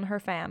Rachel and her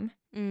fam.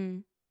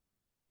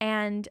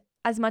 And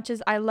as much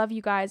as I love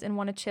you guys and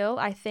want to chill,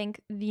 I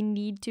think the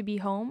need to be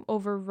home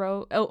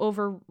overrode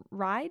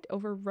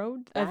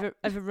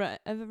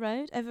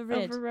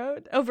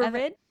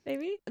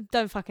maybe.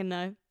 Don't fucking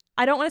know.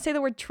 I don't want to say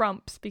the word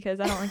trumps because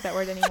I don't like that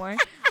word anymore.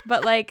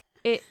 But like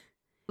it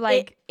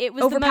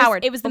was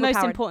overpowered. It was the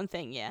most important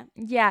thing.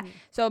 Yeah.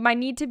 So my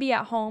need to be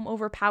at home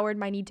overpowered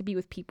my need to be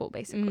with people,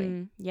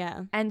 basically.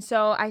 Yeah. And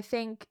so I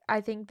think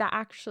that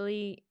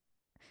actually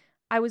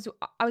I was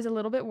a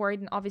little bit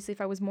worried, and obviously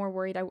if I was more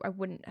worried I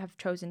wouldn't have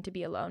chosen to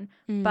be alone.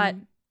 But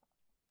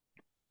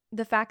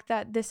the fact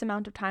that this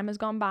amount of time has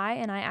gone by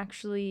and I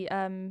actually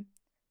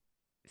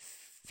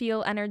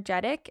feel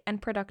energetic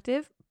and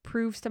productive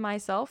proves to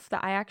myself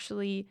that I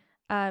actually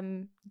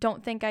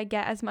don't think I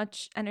get as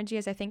much energy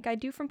as I think I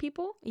do from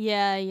people.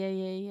 Yeah.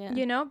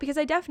 You know, because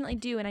I definitely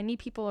do, and I need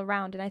people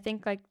around, and I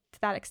think like to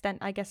that extent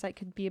I guess I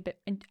could be a bit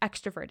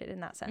extroverted in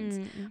that sense.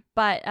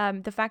 But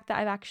the fact that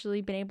I've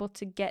actually been able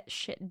to get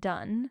shit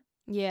done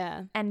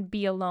and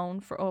be alone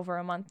for over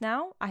a month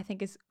now, I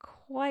think is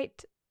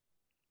quite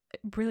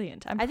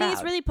brilliant. I think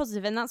it's really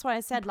positive, and that's why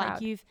I said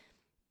like you've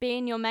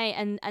being your mate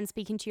and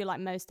speaking to you like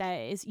most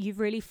days,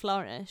 you've really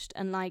flourished,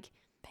 and like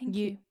thank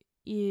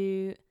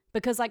you.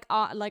 Because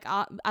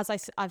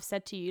as I've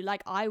said to you,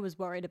 like I was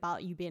worried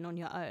about you being on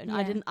your own.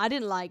 I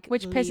didn't like,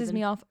 which pisses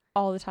me off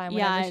all the time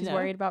whenever she's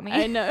worried about me.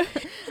 I know.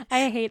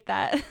 I hate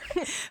that.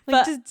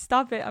 But just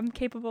stop it. I'm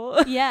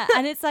capable. Yeah,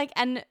 and it's like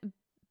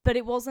but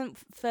it wasn't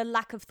for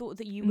lack of thought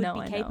that you would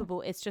be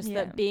capable. It's just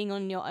that being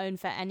on your own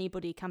for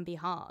anybody can be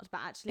hard. But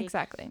actually,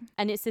 exactly.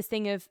 And it's this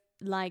thing of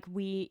like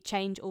we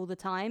change all the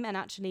time, and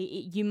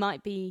actually you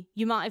might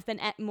have been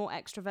more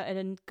extroverted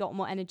and got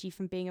more energy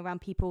from being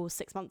around people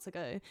 6 months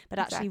ago. But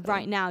actually,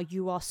 right now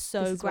you are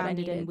so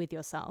grounded in with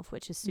yourself,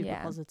 which is super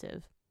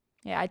positive.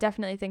 Yeah, I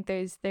definitely think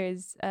there's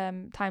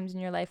times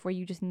in your life where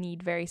you just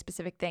need very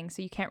specific things,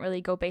 so you can't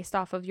really go based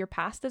off of your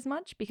past as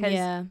much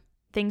because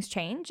things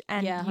change,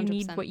 and you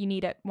need what you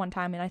need at one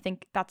time. And I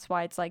think that's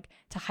why it's like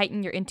to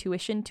heighten your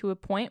intuition to a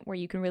point where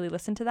you can really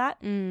listen to that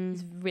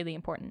is really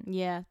important.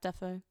 Yeah,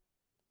 defo.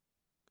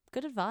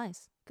 Good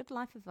advice. Good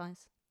life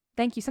advice.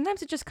 Thank you.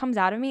 Sometimes it just comes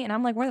out of me and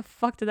I'm like, where the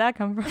fuck did that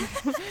come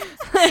from?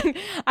 Like,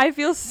 I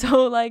feel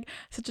so like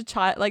such a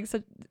child, like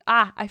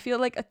I feel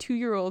like a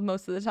 2-year-old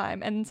most of the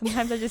time. And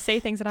sometimes I just say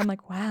things and I'm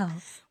like,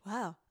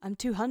 wow, I'm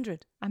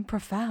 200. I'm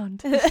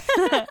profound. I'm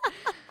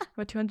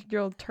a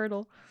 200-year-old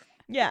turtle.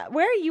 Yeah.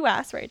 Where are you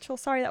at, Rachel?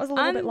 Sorry, that was a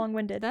little bit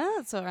long-winded.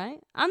 That's all right.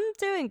 I'm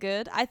doing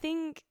good. I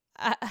think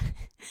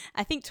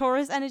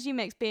Taurus energy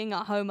makes being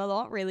at home a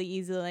lot really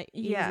easy.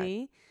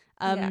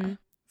 Yeah,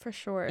 for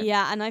sure.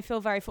 Yeah, and I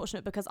feel very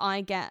fortunate because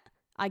I get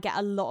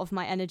a lot of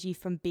my energy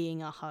from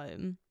being at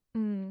home.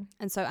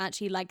 And so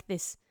actually like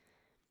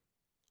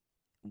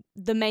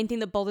the main thing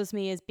that bothers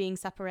me is being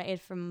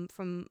separated from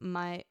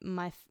my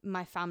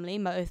family,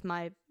 both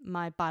my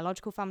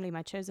biological family,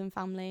 my chosen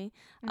family.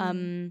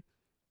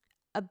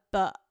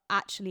 But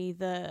actually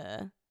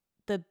the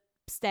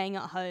staying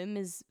at home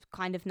is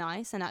kind of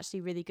nice and actually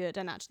really good.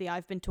 And actually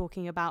I've been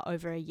talking about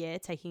over a year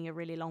taking a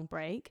really long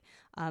break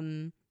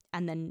and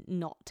then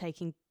not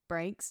taking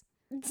breaks.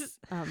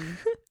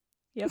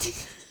 Yep.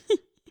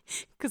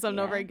 Because I'm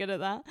not very good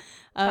at that.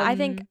 I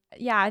think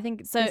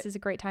this is a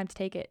great time to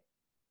take it.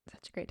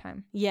 Such a great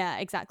time. Yeah,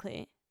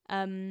 exactly.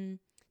 The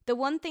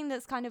one thing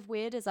that's kind of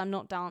weird is I'm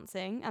not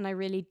dancing, and I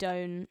really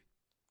don't.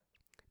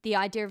 The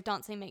idea of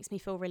dancing makes me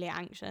feel really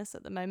anxious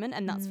at the moment,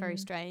 and that's very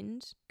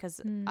strange because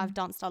I've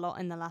danced a lot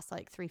in the last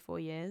like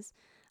 3-4 years.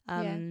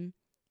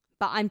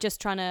 But I'm just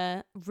trying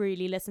to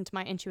really listen to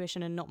my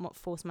intuition and not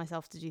force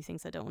myself to do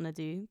things I don't want to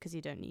do because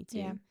you don't need to.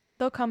 Yeah,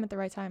 they'll come at the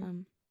right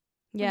time.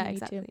 Yeah,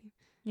 exactly.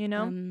 You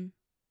know,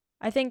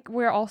 I think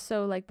we're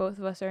also like both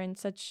of us are in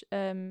such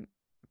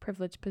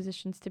privileged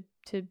positions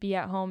to be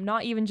at home,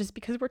 not even just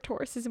because we're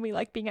Tauruses and we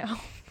like being at home,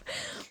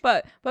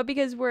 but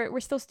because we're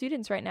still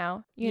students right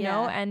now, you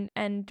know,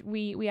 and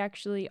we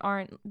actually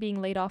aren't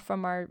being laid off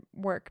from our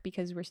work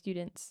because we're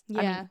students.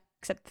 I mean,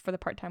 except for the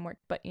part-time work,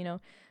 but you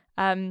know,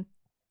 and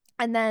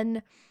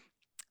then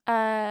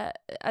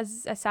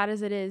as sad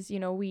as it is, you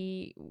know,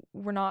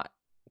 we're not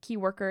key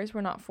workers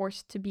were not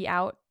forced to be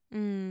out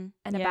and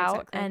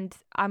about. Exactly. And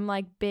I'm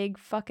like, big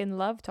fucking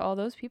love to all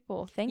those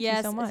people. Thank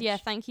you so much. Yeah,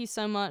 thank you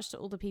so much to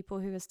all the people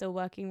who are still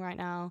working right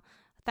now.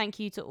 Thank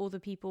you to all the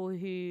people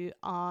who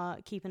are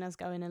keeping us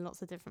going in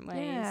lots of different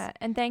ways. Yeah,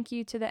 and thank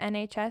you to the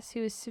NHS,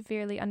 who is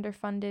severely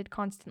underfunded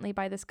constantly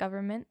by this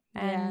government.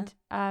 And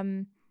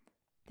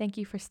thank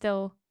you for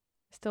still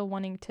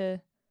wanting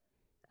to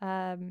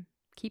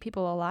keep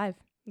people alive.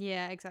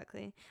 Yeah,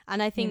 exactly.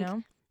 And I think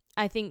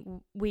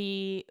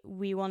we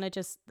want to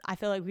just, I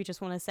feel like we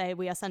just want to say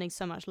we are sending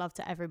so much love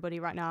to everybody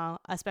right now,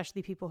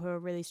 especially people who are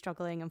really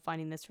struggling and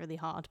finding this really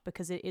hard,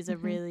 because it is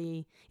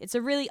it's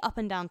a really up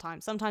and down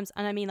time sometimes.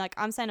 And I mean, like,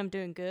 I'm saying I'm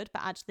doing good,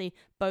 but actually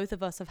both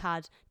of us have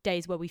had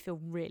days where we feel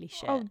really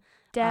shit. Oh,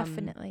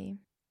 definitely.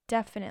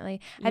 I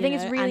think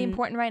it's really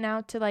important right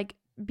now to like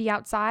be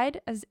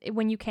outside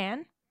when you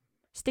can.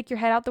 Stick your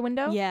head out the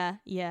window. Yeah.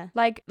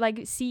 Like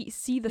see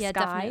the sky.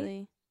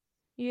 Definitely.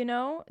 You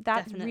know,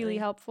 that's really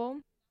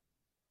helpful.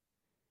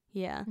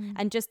 Yeah.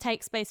 And just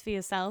take space for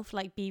yourself.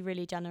 Like, be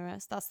really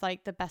generous. That's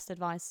like the best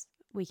advice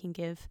we can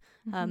give.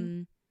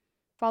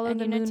 Follow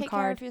the moon take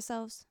card. care of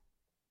yourselves.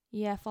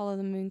 Yeah, follow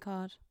the moon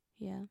card.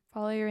 Yeah.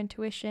 Follow your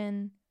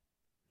intuition.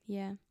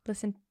 Yeah.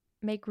 Listen,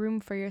 make room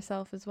for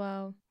yourself as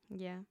well.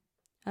 Yeah.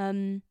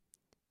 And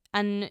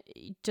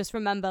just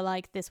remember,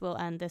 like, this will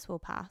end, this will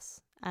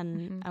pass.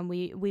 And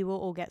we will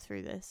all get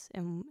through this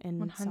in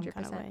 100%. Some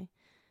kind of way.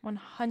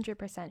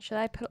 100%. Should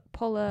I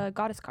pull a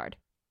goddess card?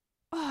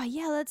 Oh,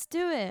 yeah, let's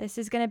do it. This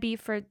is going to be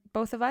for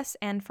both of us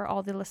and for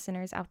all the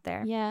listeners out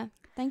there. Yeah.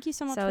 Thank you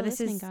so much for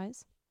listening,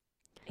 guys.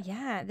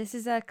 Yeah, this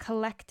is a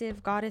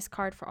collective goddess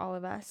card for all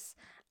of us.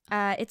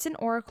 It's an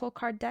oracle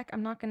card deck.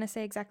 I'm not going to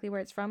say exactly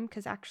where it's from,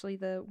 because actually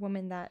the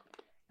woman that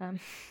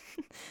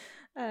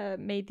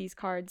made these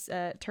cards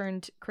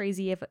turned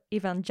crazy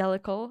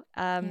evangelical.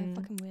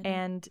 Fucking weird.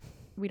 And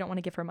we don't want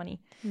to give her money.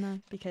 No.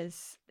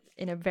 Because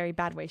in a very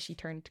bad way, she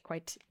turned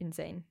quite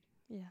insane.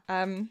 Yeah.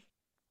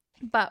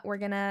 But we're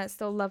going to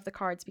still love the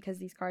cards, because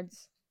these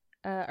cards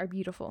are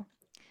beautiful.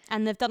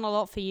 And they've done a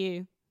lot for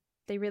you.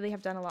 They really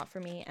have done a lot for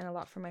me and a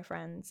lot for my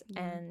friends.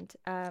 And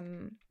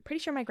pretty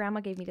sure my grandma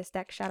gave me this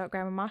deck. Shout out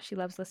Grandma Ma. She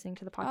loves listening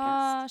to the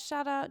podcast.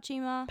 Shout out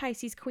Gma.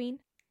 Pisces Queen.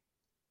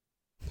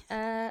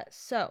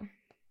 So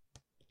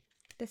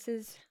this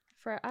is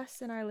for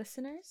us and our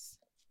listeners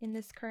in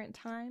this current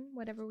time.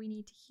 Whatever we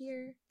need to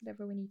hear,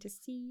 whatever we need to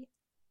see.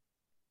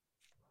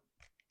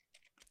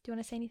 Do you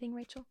want to say anything,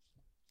 Rachel?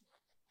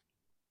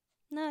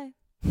 No.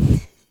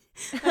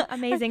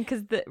 Amazing,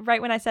 because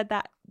right when I said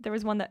that, there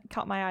was one that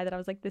caught my eye that I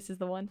was like, this is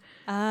the one.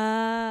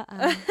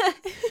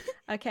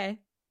 Okay.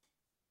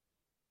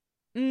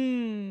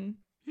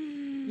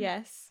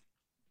 Yes.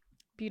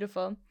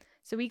 Beautiful.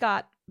 So we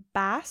got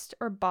Bast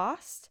or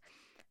Bost,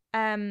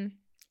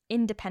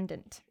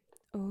 independent.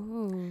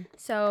 Ooh.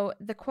 So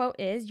the quote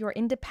is, your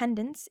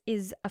independence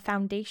is a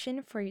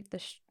foundation for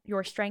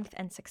your strength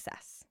and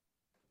success.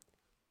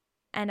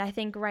 And I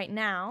think right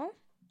now,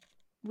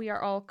 we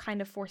are all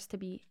kind of forced to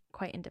be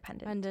quite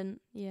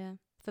independent. Yeah.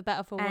 For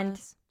better, for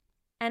worse.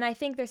 And I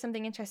think there's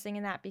something interesting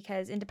in that,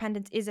 because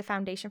independence is a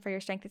foundation for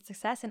your strength and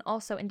success, and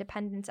also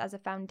independence as a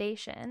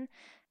foundation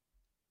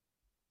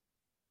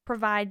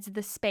provides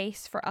the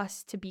space for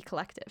us to be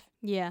collective.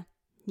 Yeah.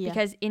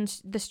 Because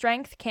the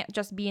strength can't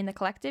just be in the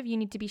collective. You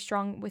need to be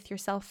strong with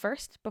yourself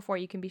first before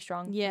you can be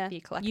strong with the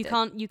collective.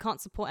 You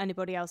can't support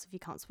anybody else if you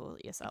can't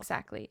support yourself.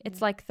 Exactly.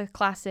 It's like the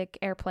classic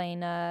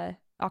airplane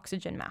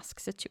oxygen mask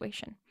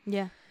situation.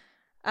 Yeah.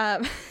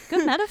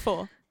 Good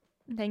metaphor.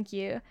 Thank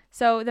you.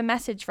 So the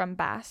message from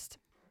Bast,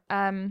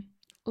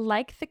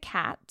 like the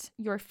cat,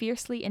 you're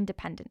fiercely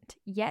independent,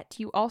 yet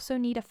you also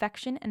need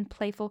affection and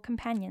playful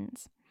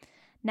companions.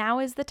 Now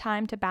is the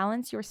time to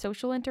balance your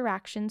social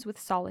interactions with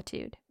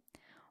solitude.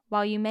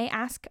 While you may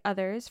ask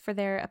others for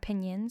their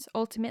opinions,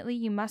 ultimately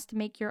you must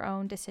make your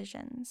own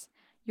decisions.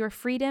 Your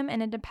freedom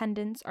and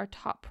independence are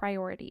top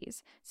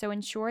priorities, so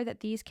ensure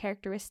that these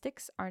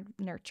characteristics are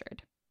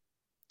nurtured.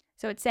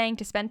 So it's saying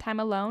to spend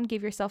time alone,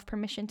 give yourself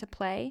permission to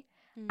play,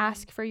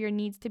 ask for your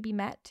needs to be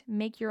met,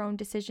 make your own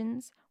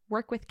decisions,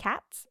 work with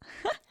cats.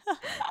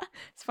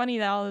 It's funny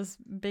that all this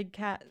big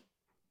cat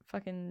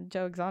fucking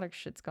Joe Exotic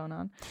shit's going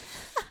on.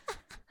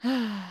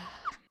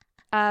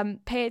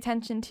 Pay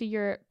attention to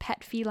your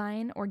pet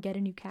feline or get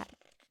a new cat.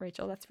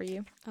 Rachel, that's for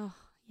you. Oh,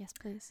 yes,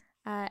 please.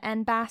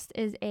 And Bast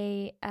is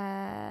an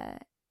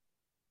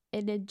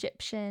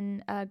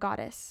Egyptian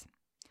goddess,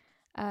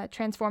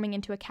 transforming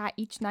into a cat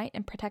each night,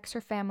 and protects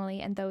her family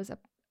and those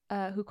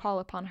who call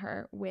upon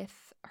her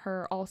with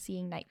her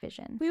all-seeing night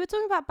vision. We were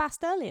talking about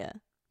Bast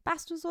earlier.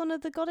 Bast was one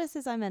of the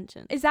goddesses I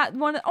mentioned. Is that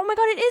one? Oh my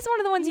god, it is one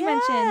of the ones you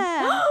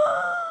mentioned.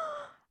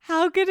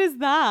 How good is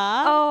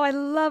that? Oh, I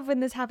love when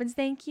this happens.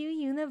 Thank you,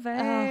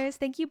 universe.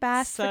 Thank you,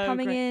 Bast, for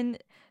coming in.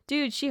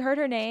 Dude, she heard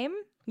her name.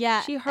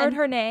 Yeah. She heard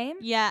her name.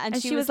 Yeah.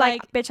 And she was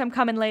like, bitch, I'm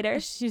coming later.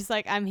 She's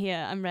like, I'm here.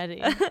 I'm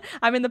ready.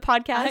 I'm in the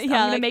podcast. I'm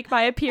going to make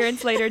my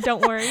appearance later.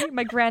 Don't worry.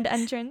 My grand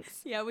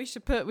entrance. Yeah, we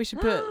should put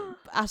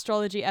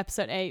Astrology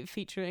episode 8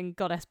 featuring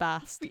Goddess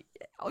Bast.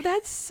 Oh,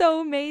 that's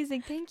so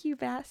amazing. Thank you,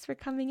 Bass, for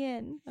coming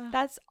in.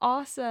 That's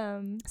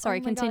awesome. Sorry,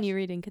 Oh my continue gosh.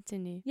 reading.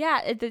 Continue.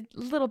 Yeah, a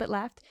little bit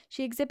left.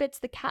 She exhibits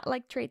the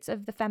cat-like traits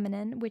of the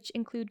feminine, which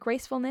include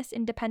gracefulness,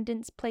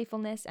 independence,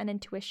 playfulness, and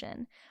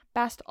intuition.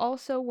 Bast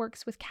also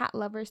works with cat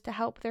lovers to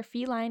help their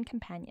feline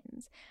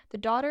companions. The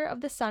daughter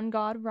of the sun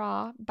god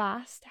Ra,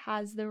 Bast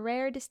has the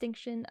rare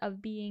distinction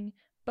of being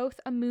both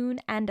a moon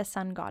and a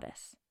sun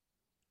goddess.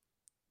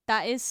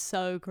 That is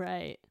so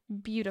great.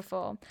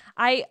 Beautiful.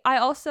 I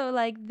also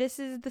like, this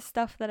is the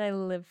stuff that I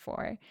live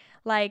for.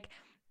 Like,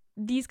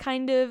 these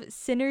kind of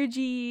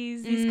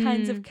synergies, these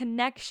kinds of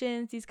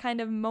connections, these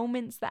kind of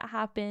moments that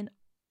happen.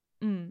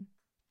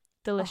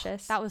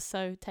 Delicious. Oh, that was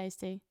so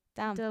tasty.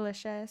 Damn.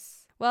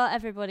 Delicious. Well,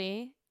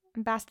 everybody.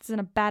 Bast is in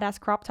a badass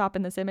crop top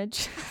in this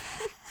image.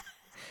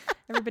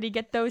 Everybody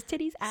get those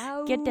titties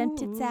out. Get them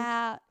tits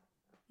out.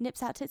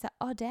 Nips out, tits out.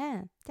 Oh,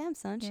 damn. Damn,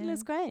 son. She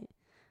looks great.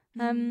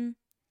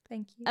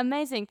 Thank you.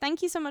 Amazing.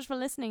 Thank you so much for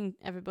listening,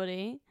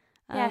 everybody.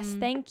 Yes,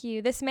 thank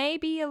you. This may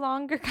be a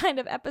longer kind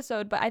of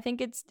episode, but I think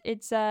it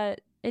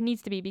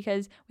needs to be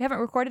because we haven't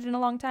recorded in a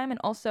long time, and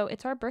also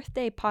it's our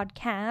birthday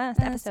podcast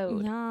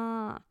episode.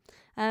 Yeah.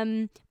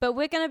 But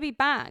we're gonna be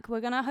back.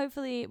 We're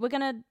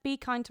gonna be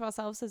kind to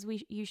ourselves as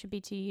you should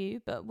be to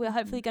you, but we're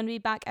hopefully gonna be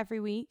back every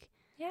week.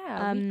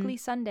 Yeah, weekly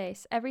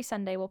Sundays. Every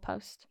Sunday we'll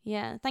post.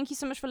 Yeah. Thank you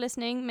so much for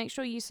listening. Make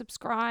sure you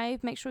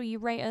subscribe. Make sure you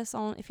rate us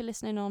if you're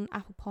listening on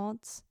Apple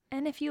Pods.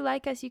 And if you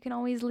like us, you can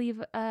always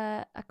leave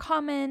a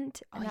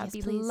comment, and that'd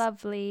be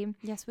lovely.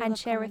 Yes, and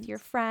share with your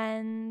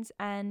friends.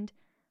 And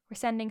we're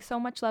sending so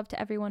much love to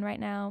everyone right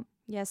now.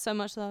 Yeah, so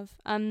much love.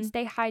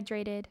 Stay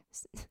hydrated.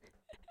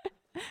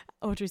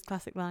 Audrey's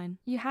classic line.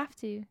 You have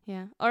to.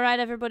 Yeah. All right,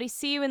 everybody.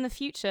 See you in the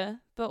future,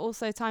 but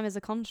also time is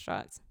a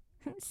construct.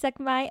 Suck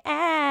my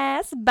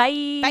ass.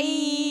 Bye. Bye.